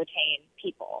recruit and retain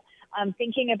people.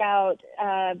 Thinking about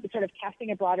sort of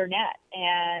casting a broader net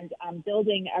and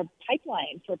building a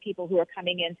pipeline for people who are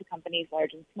coming into companies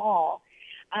large and small.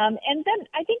 And then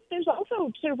I think there's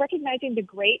also sort of recognizing the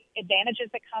great advantages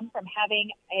that come from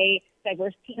having a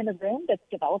diverse team in the room that's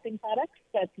developing products,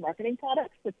 that's marketing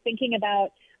products, that's thinking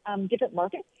about different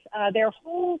markets. There are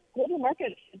whole global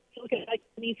markets that Silicon Valley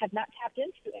companies have not tapped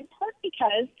into, in part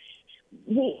because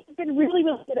we've been really,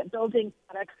 really good at building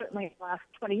products, certainly in the last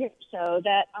 20 years, so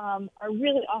that are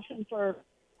really often for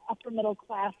upper middle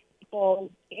class people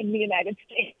in the United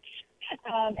States.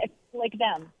 It's like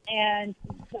them. And,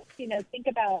 think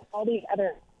about all these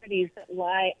other opportunities that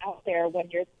lie out there when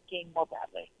you're thinking more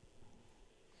broadly.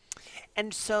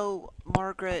 And so,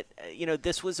 Margaret,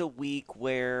 this was a week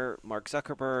where Mark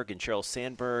Zuckerberg and Sheryl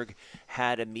Sandberg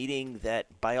had a meeting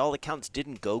that, by all accounts,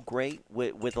 didn't go great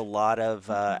with a lot of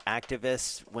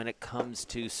activists when it comes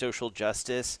to social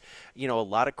justice. A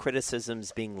lot of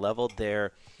criticisms being leveled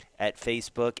there at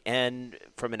Facebook, and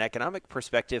from an economic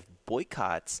perspective,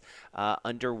 boycotts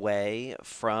underway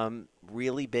from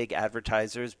really big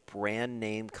advertisers, brand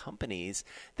name companies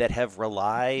that have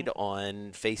relied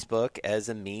on Facebook as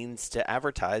a means to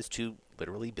advertise to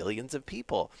literally billions of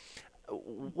people.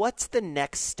 What's the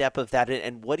next step of that,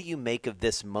 and what do you make of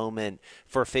this moment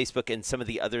for Facebook and some of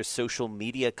the other social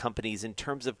media companies in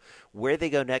terms of where they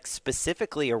go next,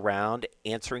 specifically around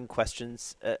answering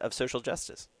questions of social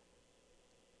justice?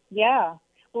 Yeah.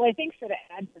 Well, I think for the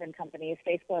ad-driven companies,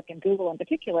 Facebook and Google in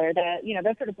particular,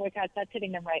 those sort of boycotts, that's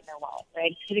hitting them right in their wallet,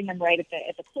 right? It's hitting them right at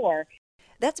the core.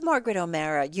 That's Margaret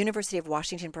O'Mara, University of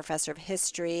Washington professor of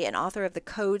history and author of The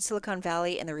Code, Silicon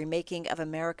Valley and the Remaking of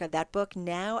America. That book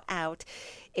now out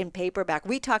in paperback.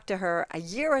 We talked to her a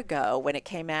year ago when it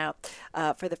came out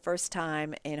for the first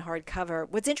time in hardcover.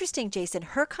 What's interesting, Jason,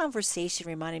 her conversation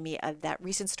reminded me of that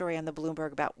recent story on the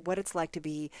Bloomberg about what it's like to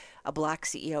be a black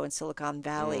CEO in Silicon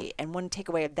Valley. And one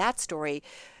takeaway of that story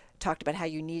talked about how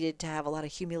you needed to have a lot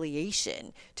of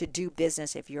humiliation to do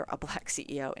business if you're a black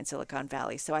CEO in Silicon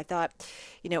Valley. So I thought,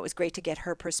 it was great to get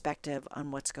her perspective on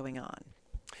what's going on.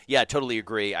 Yeah, I totally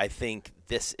agree. I think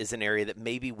this is an area that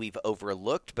maybe we've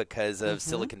overlooked because of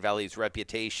Silicon Valley's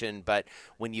reputation. But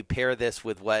when you pair this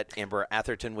with what Amber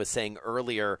Atherton was saying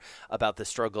earlier about the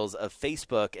struggles of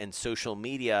Facebook and social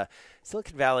media,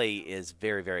 Silicon Valley is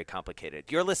very, very complicated.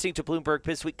 You're listening to Bloomberg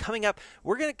Businessweek. Coming up,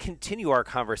 we're going to continue our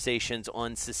conversations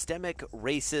on systemic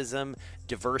racism,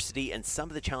 diversity, and some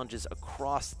of the challenges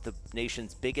across the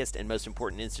nation's biggest and most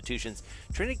important institutions.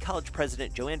 Trinity College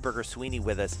President Joanne Berger-Sweeney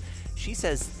with us. She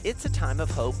says it's a time of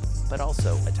hope, but also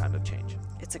a time of change.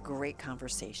 It's a great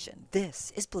conversation.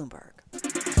 This is Bloomberg.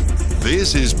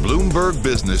 This is Bloomberg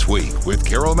Businessweek with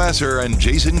Carol Massar and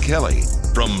Jason Kelly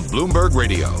from Bloomberg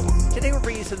Radio. Today we're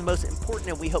bringing you some of the most important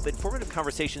and we hope informative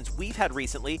conversations we've had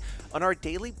recently on our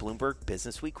daily Bloomberg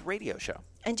Businessweek radio show.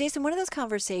 And Jason, one of those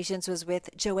conversations was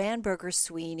with Joanne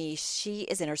Berger-Sweeney. She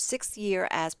is in her 6th year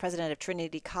as president of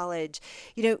Trinity College.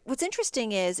 What's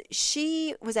interesting is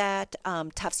she was at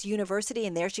Tufts University,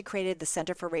 and there she created the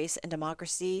Center for Race and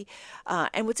Democracy.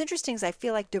 And what's interesting is I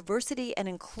feel like diversity and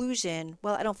inclusion,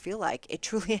 well, I don't feel like it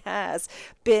truly has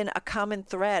been a common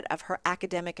thread of her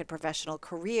academic and professional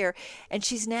career. And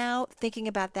she's now thinking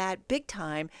about that big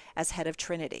time as head of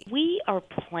Trinity. We are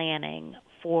planning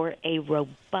for a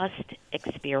robust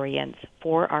experience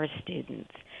for our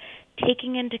students,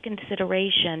 taking into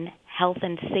consideration health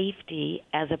and safety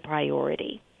as a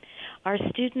priority. Our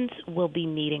students will be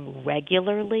meeting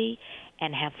regularly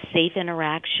and have safe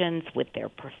interactions with their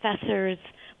professors,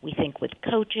 we think with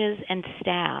coaches and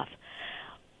staff.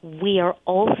 We are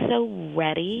also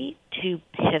ready to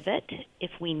pivot if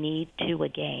we need to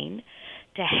again,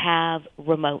 to have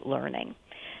remote learning.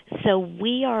 So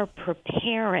we are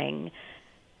preparing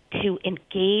to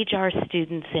engage our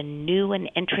students in new and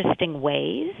interesting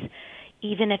ways,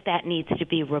 even if that needs to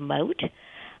be remote.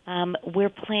 We're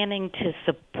planning to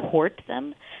support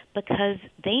them because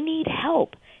they need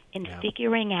help in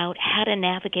figuring out how to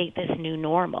navigate this new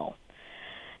normal.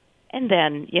 And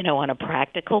then, on a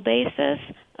practical basis,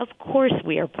 of course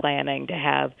we are planning to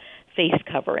have face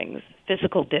coverings,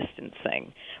 physical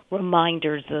distancing,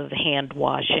 reminders of hand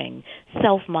washing,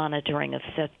 self-monitoring of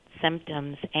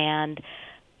symptoms, and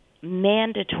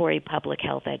mandatory public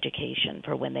health education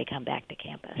for when they come back to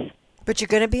campus. But you're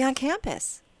going to be on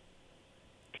campus.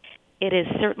 It is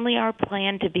certainly our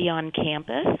plan to be on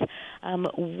campus.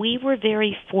 We were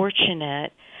very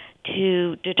fortunate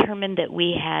to determine that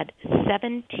we had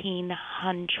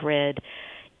 1,700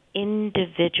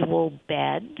 individual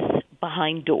beds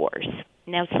behind doors.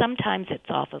 Now, sometimes it's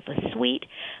off of a suite,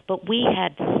 but we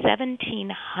had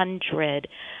 1,700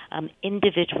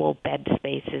 individual bed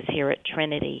spaces here at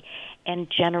Trinity, and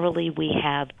generally we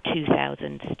have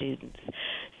 2,000 students.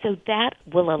 So that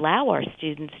will allow our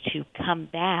students to come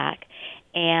back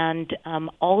and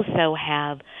also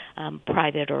have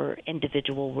private or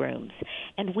individual rooms.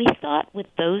 And we thought with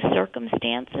those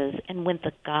circumstances and with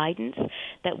the guidance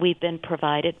that we've been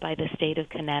provided by the state of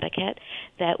Connecticut,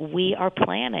 that we are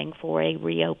planning for a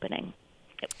reopening.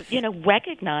 You know,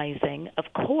 recognizing, of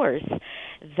course,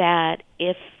 that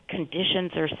if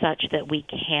conditions are such that we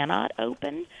cannot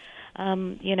open,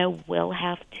 we'll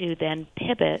have to then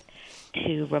pivot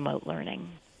to remote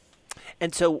learning.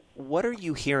 And so what are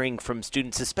you hearing from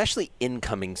students, especially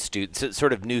incoming students,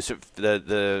 sort of new,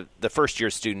 the first-year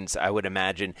students, I would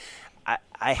imagine?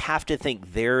 I have to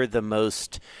think they're the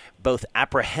most both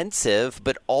apprehensive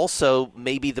but also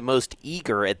maybe the most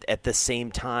eager at the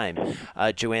same time.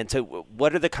 Joanne, so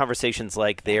what are the conversations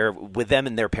like there with them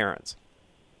and their parents?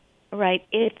 Right.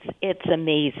 It's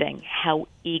amazing how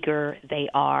eager they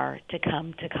are to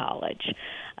come to college.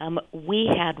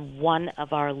 We had one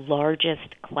of our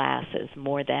largest classes,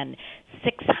 more than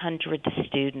 600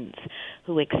 students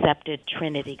who accepted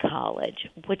Trinity College,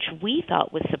 which we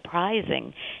thought was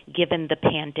surprising given the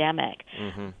pandemic.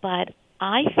 Mm-hmm. But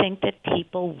I think that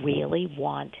people really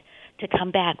want to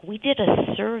come back. We did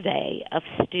a survey of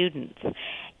students,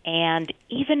 and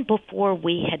even before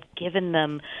we had given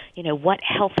them, what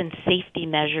health and safety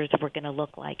measures were going to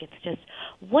look like, it's just,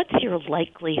 what's your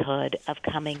likelihood of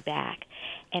coming back?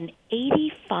 And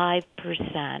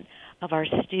 85% of our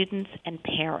students and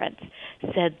parents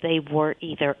said they were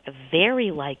either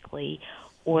very likely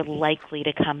or likely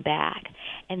to come back.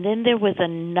 And then there was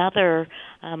another,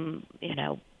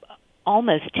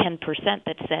 almost 10%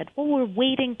 that said, well, we're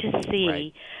waiting to see,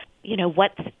 right,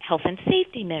 what health and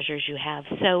safety measures you have.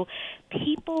 So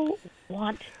people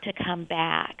want to come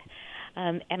back.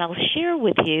 And I'll share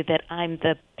with you that I'm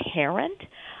the parent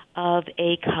of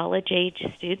a college-age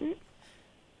student.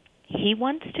 He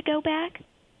wants to go back,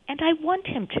 and I want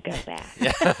him to go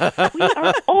back. We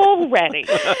are all ready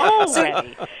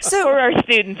for our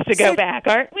students to go back,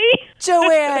 aren't we?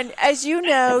 Joanne, as you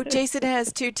know, Jason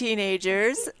has two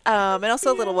teenagers, and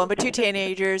also a little one, but two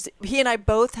teenagers. He and I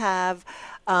both have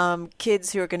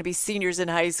kids who are going to be seniors in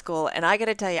high school, and I got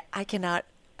to tell you,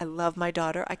 I love my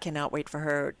daughter. I cannot wait for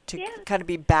her to kind of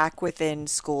be back within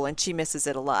school, and she misses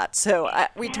it a lot. So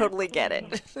we totally get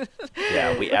it.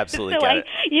 Yeah, we absolutely get it.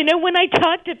 When I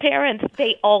talk to parents,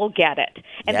 they all get it.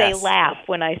 And they laugh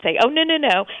when I say, oh,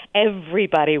 no,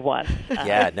 everybody wants.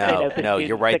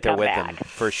 You're right there with them,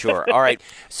 for sure. All right,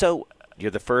 so you're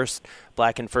the first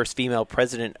Black and first female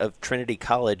president of Trinity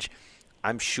College.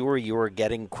 I'm sure you are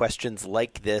getting questions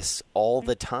like this all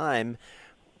the time.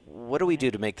 What do we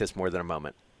do to make this more than a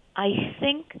moment? I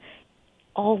think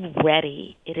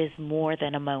already it is more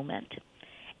than a moment.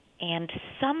 And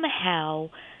somehow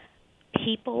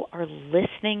people are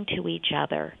listening to each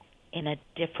other in a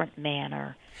different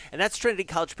manner. And that's Trinity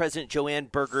College President Joanne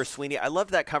Berger-Sweeney. I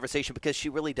love that conversation because she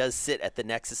really does sit at the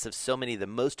nexus of so many of the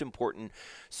most important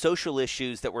social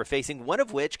issues that we're facing, one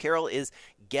of which, Carol, is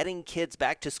getting kids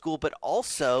back to school, but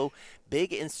also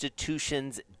big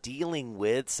institutions dealing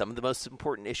with some of the most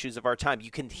important issues of our time.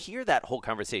 You can hear that whole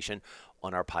conversation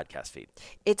on our podcast feed.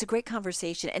 It's a great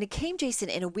conversation. And it came, Jason,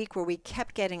 in a week where we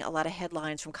kept getting a lot of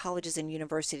headlines from colleges and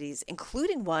universities,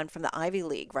 including one from the Ivy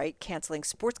League, right? Canceling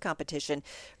sports competition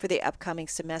for the upcoming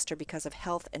semester because of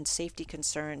health and safety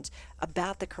concerns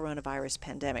about the coronavirus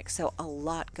pandemic. So a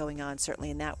lot going on,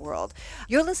 certainly in that world.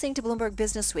 You're listening to Bloomberg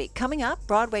Businessweek. Coming up,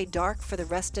 Broadway dark for the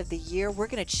rest of the year. We're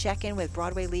going to check in with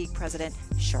Broadway League President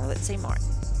Charlotte St. Martin.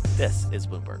 This is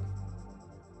Bloomberg.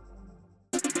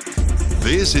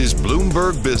 This is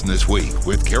Bloomberg Business Week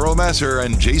with Carol Massar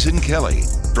and Jason Kelly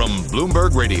from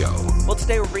Bloomberg Radio. Well,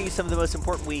 today we're bringing some of the most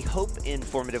important, we hope,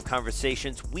 informative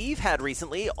conversations we've had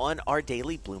recently on our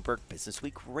daily Bloomberg Business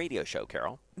Week radio show,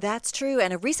 Carol. That's true.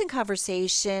 And a recent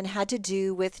conversation had to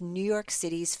do with New York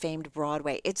City's famed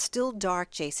Broadway. It's still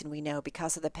dark, Jason, we know,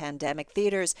 because of the pandemic.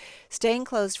 Theaters staying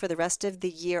closed for the rest of the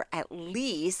year at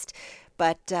least.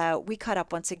 But we caught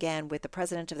up once again with the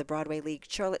president of the Broadway League,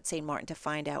 Charlotte St. Martin, to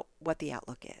find out what the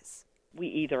outlook is. We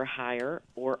either hire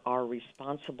or are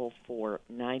responsible for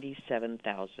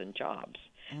 97,000 jobs.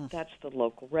 That's the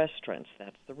local restaurants.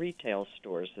 That's the retail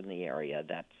stores in the area.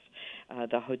 That's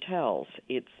the hotels.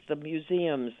 It's the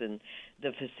museums in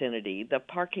the vicinity, the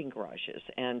parking garages.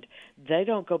 And they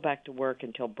don't go back to work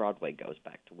until Broadway goes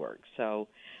back to work. So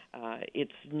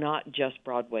It's not just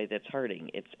Broadway that's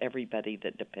hurting. It's everybody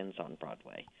that depends on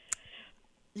Broadway.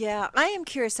 Yeah, I am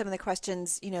curious some of the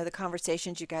questions, the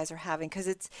conversations you guys are having, because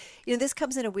it's, this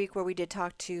comes in a week where we did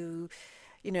talk to,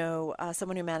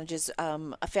 someone who manages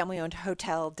a family-owned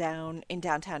hotel down in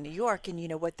downtown New York, and,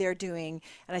 what they're doing.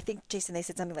 And I think, Jason, they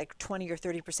said something like 20 or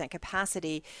 30%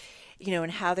 capacity,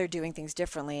 and how they're doing things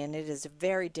differently. And it is a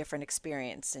very different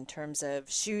experience in terms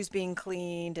of shoes being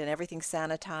cleaned and everything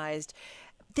sanitized.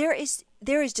 There is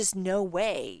just no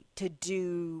way to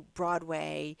do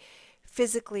Broadway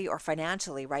physically or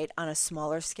financially, right, on a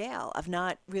smaller scale, of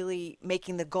not really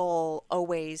making the goal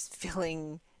always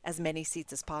filling as many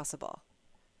seats as possible.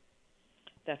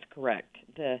 That's correct.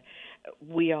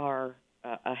 We are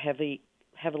a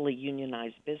heavily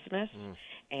unionized business,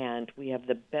 and we have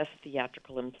the best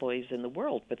theatrical employees in the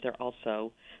world, but they're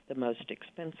also the most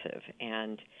expensive.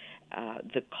 And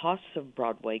the costs of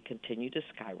Broadway continue to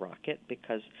skyrocket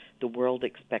because the world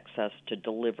expects us to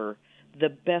deliver the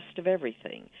best of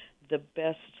everything, the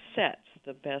best sets,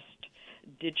 the best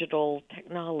digital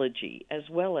technology, as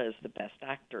well as the best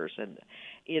actors, and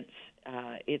it's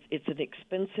an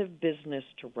expensive business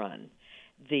to run.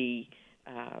 The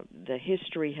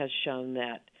history has shown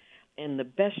that in the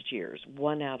best years,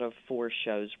 1 out of 4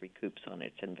 shows recoups on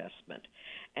its investment,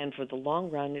 and for the long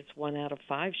run, it's 1 out of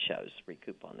 5 shows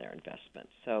recoup on their investment.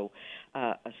 So,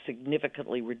 a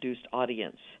significantly reduced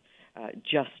audience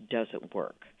just doesn't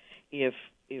work. If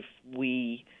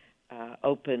we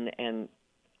open and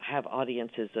have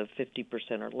audiences of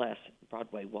 50% or less,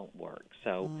 Broadway won't work.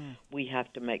 So we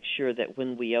have to make sure that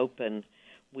when we open,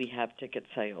 we have ticket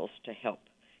sales to help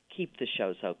keep the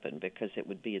shows open, because it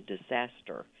would be a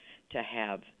disaster to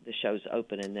have the shows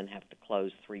open and then have to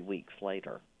close 3 weeks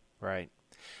later. Right.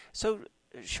 So,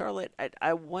 Charlotte,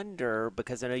 I wonder,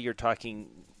 because I know you're talking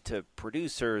to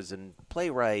producers and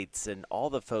playwrights and all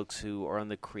the folks who are on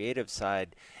the creative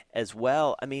side as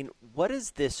well. I mean, what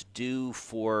does this do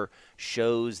for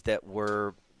shows that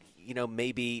were,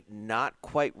 maybe not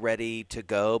quite ready to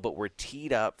go, but were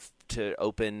teed up to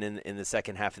open in the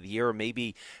second half of the year, or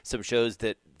maybe some shows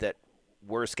that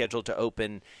were scheduled to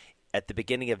open at the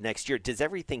beginning of next year? Does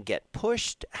everything get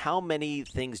pushed? How many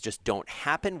things just don't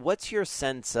happen? What's your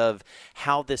sense of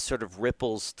how this sort of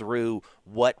ripples through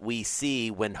what we see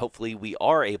when hopefully we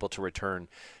are able to return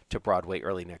to Broadway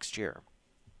early next year?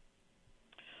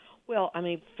 Well, I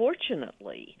mean,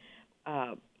 fortunately,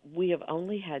 we have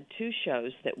only had 2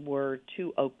 shows that were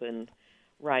to open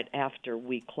right after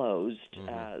we closed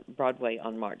Broadway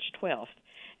on March 12th,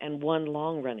 and 1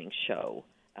 long-running show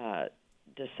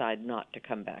decide not to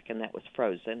come back, and that was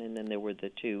Frozen, and then there were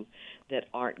the 2 that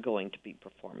aren't going to be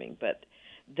performing. But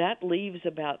that leaves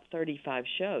about 35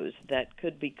 shows that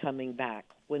could be coming back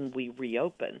when we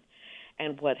reopen.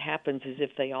 And what happens is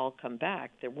if they all come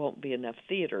back, there won't be enough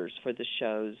theaters for the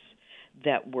shows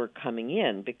that were coming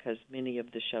in, because many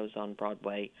of the shows on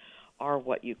Broadway are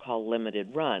what you call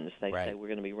limited runs. They say we're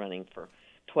going to be running for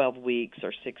 12 weeks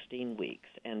or 16 weeks.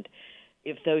 And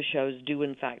if those shows do,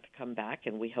 in fact, come back,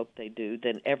 and we hope they do,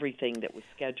 then everything that was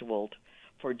scheduled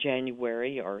for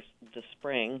January or the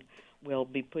spring will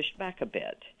be pushed back a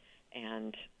bit.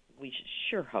 And we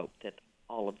sure hope that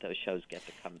all of those shows get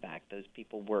to come back. Those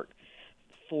people work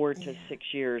 4 to 6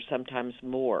 years, sometimes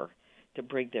more, to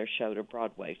bring their show to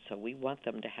Broadway, so we want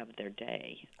them to have their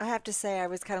day. I have to say, I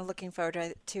was kind of looking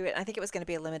forward to it. I think it was going to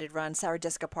be a limited run. Sarah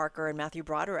Jessica Parker and Matthew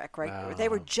Broderick, right? Wow. They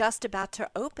were just about to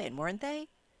open, weren't they?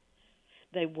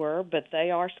 They were, but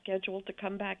they are scheduled to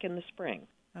come back in the spring.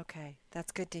 Okay,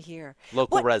 that's good to hear.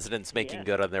 Local residents making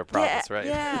good on their promise, right?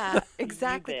 Yeah,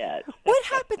 exactly. You bet. What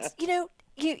happens,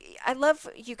 I love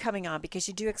you coming on, because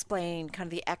you do explain kind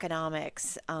of the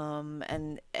economics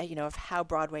and of how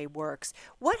Broadway works.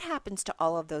 What happens to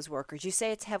all of those workers? You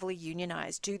say it's heavily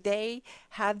unionized.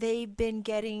 Have they been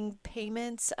getting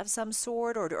payments of some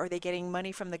sort, or are they getting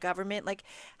money from the government? Like,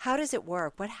 how does it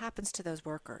work? What happens to those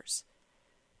workers?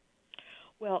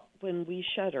 Well, when we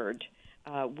shuttered,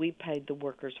 we paid the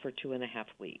workers for 2.5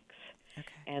 weeks. Okay.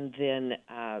 And then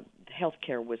health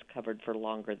care was covered for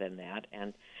longer than that,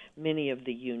 and many of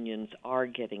the unions are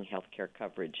getting health care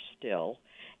coverage still,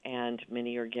 and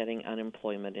many are getting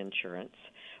unemployment insurance.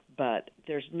 But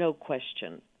there's no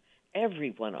question,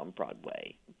 everyone on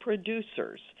Broadway,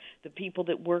 producers, the people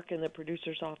that work in the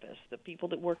producer's office, the people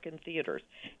that work in theaters,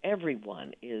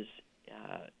 everyone is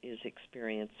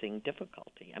experiencing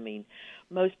difficulty. I mean,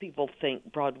 most people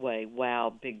think Broadway,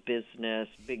 wow, big business,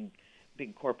 big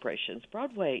corporations.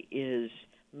 Broadway is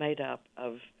made up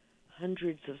of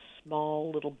hundreds of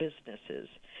small little businesses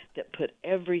that put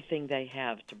everything they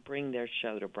have to bring their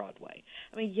show to Broadway.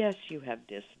 I mean, yes, you have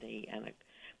Disney and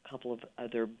a couple of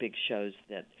other big shows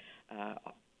that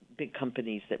big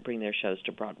companies that bring their shows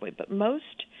to Broadway, but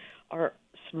most are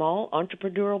small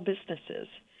entrepreneurial businesses,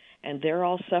 and they're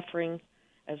all suffering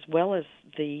as well as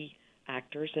the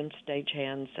actors and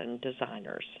stagehands and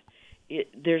designers.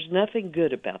 There's nothing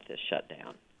good about this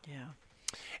shutdown. Yeah.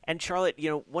 And Charlotte,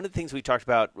 one of the things we talked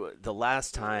about the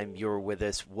last time you were with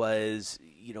us was,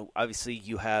 obviously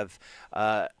you have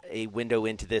a window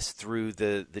into this through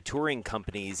the touring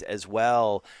companies as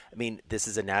well. I mean, this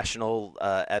is a national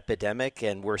epidemic,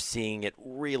 and we're seeing it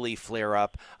really flare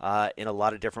up in a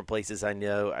lot of different places. I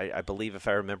know, I believe, if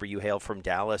I remember, you hail from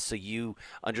Dallas, so you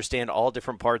understand all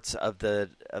different parts of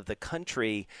the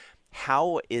country.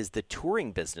 How is the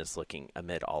touring business looking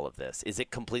amid all of this? Is it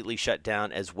completely shut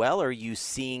down as well, or are you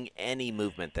seeing any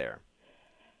movement there?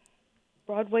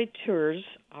 Broadway tours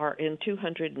are in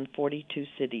 242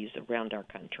 cities around our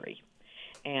country,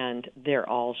 and they're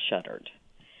all shuttered.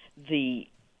 The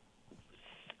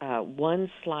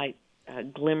one slight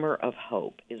glimmer of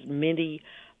hope is many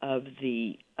of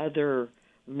the other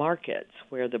markets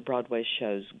where the Broadway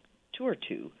shows tour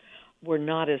to were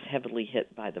not as heavily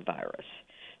hit by the virus.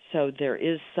 So there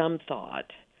is some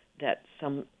thought that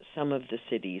some of the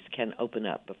cities can open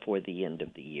up before the end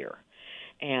of the year.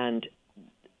 And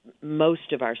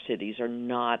most of our cities are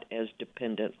not as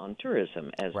dependent on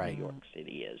tourism as New York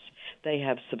City is. They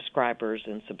have subscribers,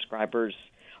 and subscribers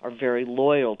are very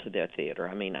loyal to their theater.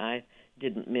 I mean, I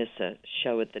didn't miss a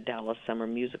show at the Dallas Summer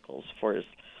Musicals for as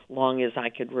long as I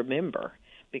could remember,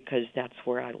 because that's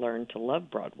where I learned to love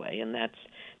Broadway, and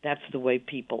that's the way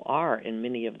people are in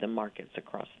many of the markets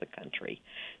across the country.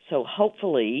 So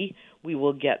hopefully we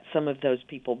will get some of those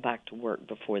people back to work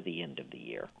before the end of the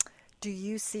year. Do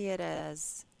you see it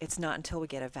as it's not until we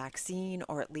get a vaccine,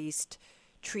 or at least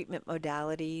treatment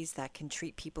modalities that can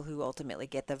treat people who ultimately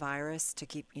get the virus, to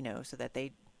keep, so that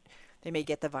they may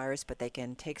get the virus, but they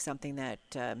can take something that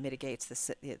mitigates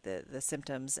the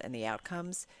symptoms and the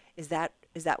outcomes? Is that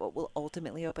what will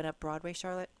ultimately open up Broadway,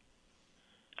 Charlotte?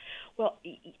 Well,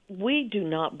 we do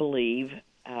not believe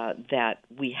that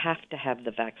we have to have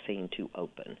the vaccine to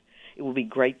open. It will be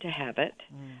great to have it,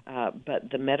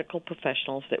 but the medical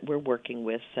professionals that we're working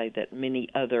with say that many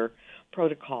other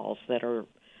protocols that are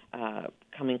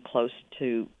coming close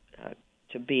to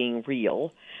being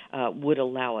real would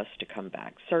allow us to come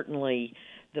back. Certainly,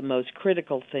 the most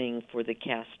critical thing for the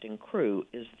cast and crew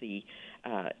is the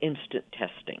instant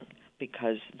testing,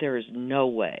 because there is no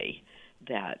way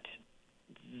that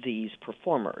these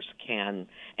performers can,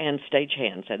 and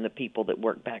stagehands and the people that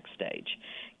work backstage,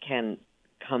 can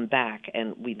come back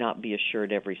and we not be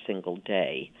assured every single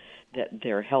day that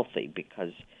they're healthy.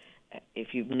 Because if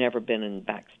you've never been in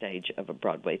backstage of a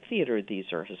Broadway theater, these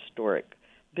are historic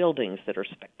buildings that are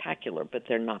spectacular, but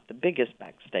they're not the biggest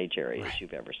backstage areas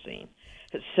you've ever seen.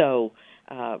 So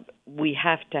we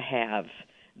have to have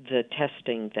the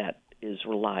testing that is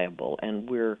reliable, and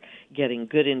we're getting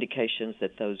good indications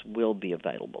that those will be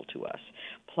available to us.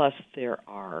 Plus, there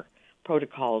are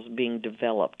protocols being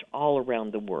developed all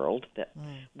around the world that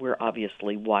we're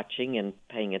obviously watching and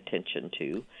paying attention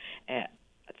to.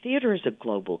 Theater is a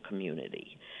global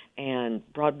community, and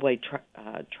Broadway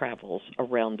travels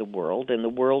around the world, and the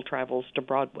world travels to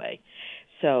Broadway.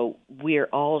 So we're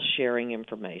all sharing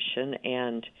information,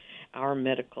 and our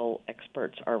medical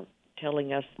experts are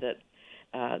telling us that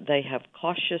they have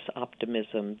cautious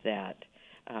optimism that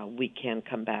we can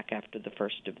come back after the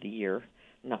first of the year,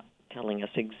 not telling us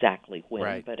exactly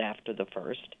when, but after the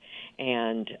first.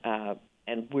 And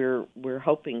we're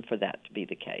hoping for that to be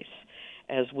the case.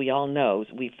 As we all know,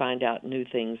 we find out new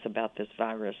things about this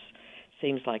virus.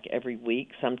 Seems like every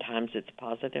week. Sometimes it's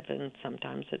positive and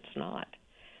sometimes it's not.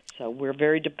 So we're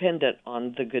very dependent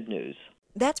on the good news.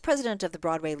 That's president of the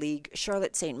Broadway League,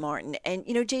 Charlotte St. Martin. And,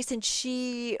 Jason,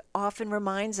 she often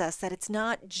reminds us that it's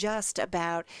not just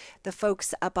about the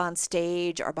folks up on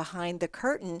stage or behind the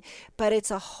curtain, but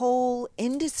it's a whole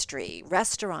industry,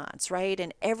 restaurants, right?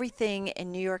 And everything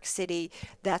in New York City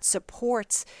that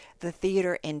supports the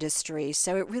theater industry.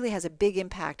 So it really has a big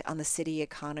impact on the city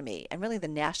economy and really the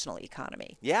national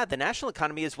economy. Yeah, the national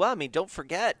economy as well. I mean, don't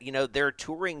forget, there are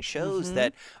touring shows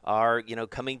that are,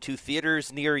 coming to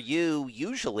theaters near you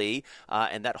usually,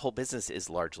 and that whole business is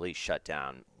largely shut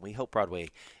down. We hope Broadway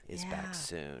is back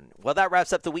soon. Well, that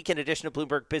wraps up the weekend edition of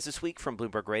Bloomberg Business Week from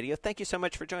Bloomberg Radio. Thank you so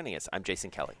much for joining us. I'm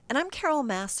Jason Kelly. And I'm Carol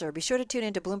Masser. Be sure to tune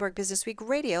into Bloomberg Business Week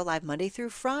Radio live Monday through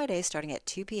Friday starting at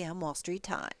 2 p.m. Wall Street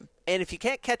time. And if you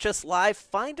can't catch us live,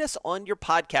 find us on your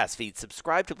podcast feed.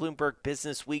 Subscribe to Bloomberg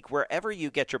Business Week wherever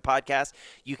you get your podcasts.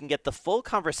 You can get the full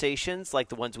conversations like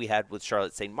the ones we had with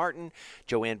Charlotte St. Martin,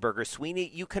 Joanne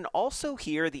Berger-Sweeney. You can also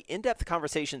hear the in-depth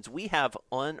conversations we have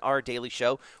on our daily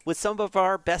show with some of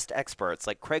our best experts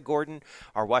like Craig Gordon,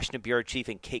 our Washington Bureau Chief,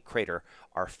 and Kate Crater,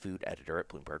 our food editor at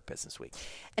Bloomberg Business Week.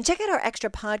 And check out our extra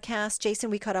podcast. Jason,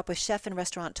 we caught up with chef and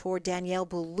restaurateur Danielle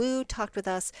Boulou, talked with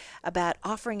us about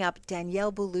offering up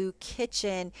Danielle Boulou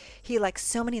Kitchen. He, like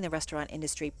so many in the restaurant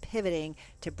industry, pivoting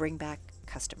to bring back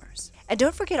customers. And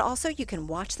don't forget also, you can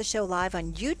watch the show live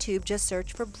on YouTube. Just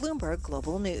search for Bloomberg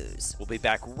Global News. We'll be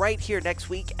back right here next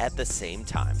week at the same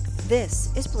time.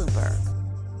 This is Bloomberg.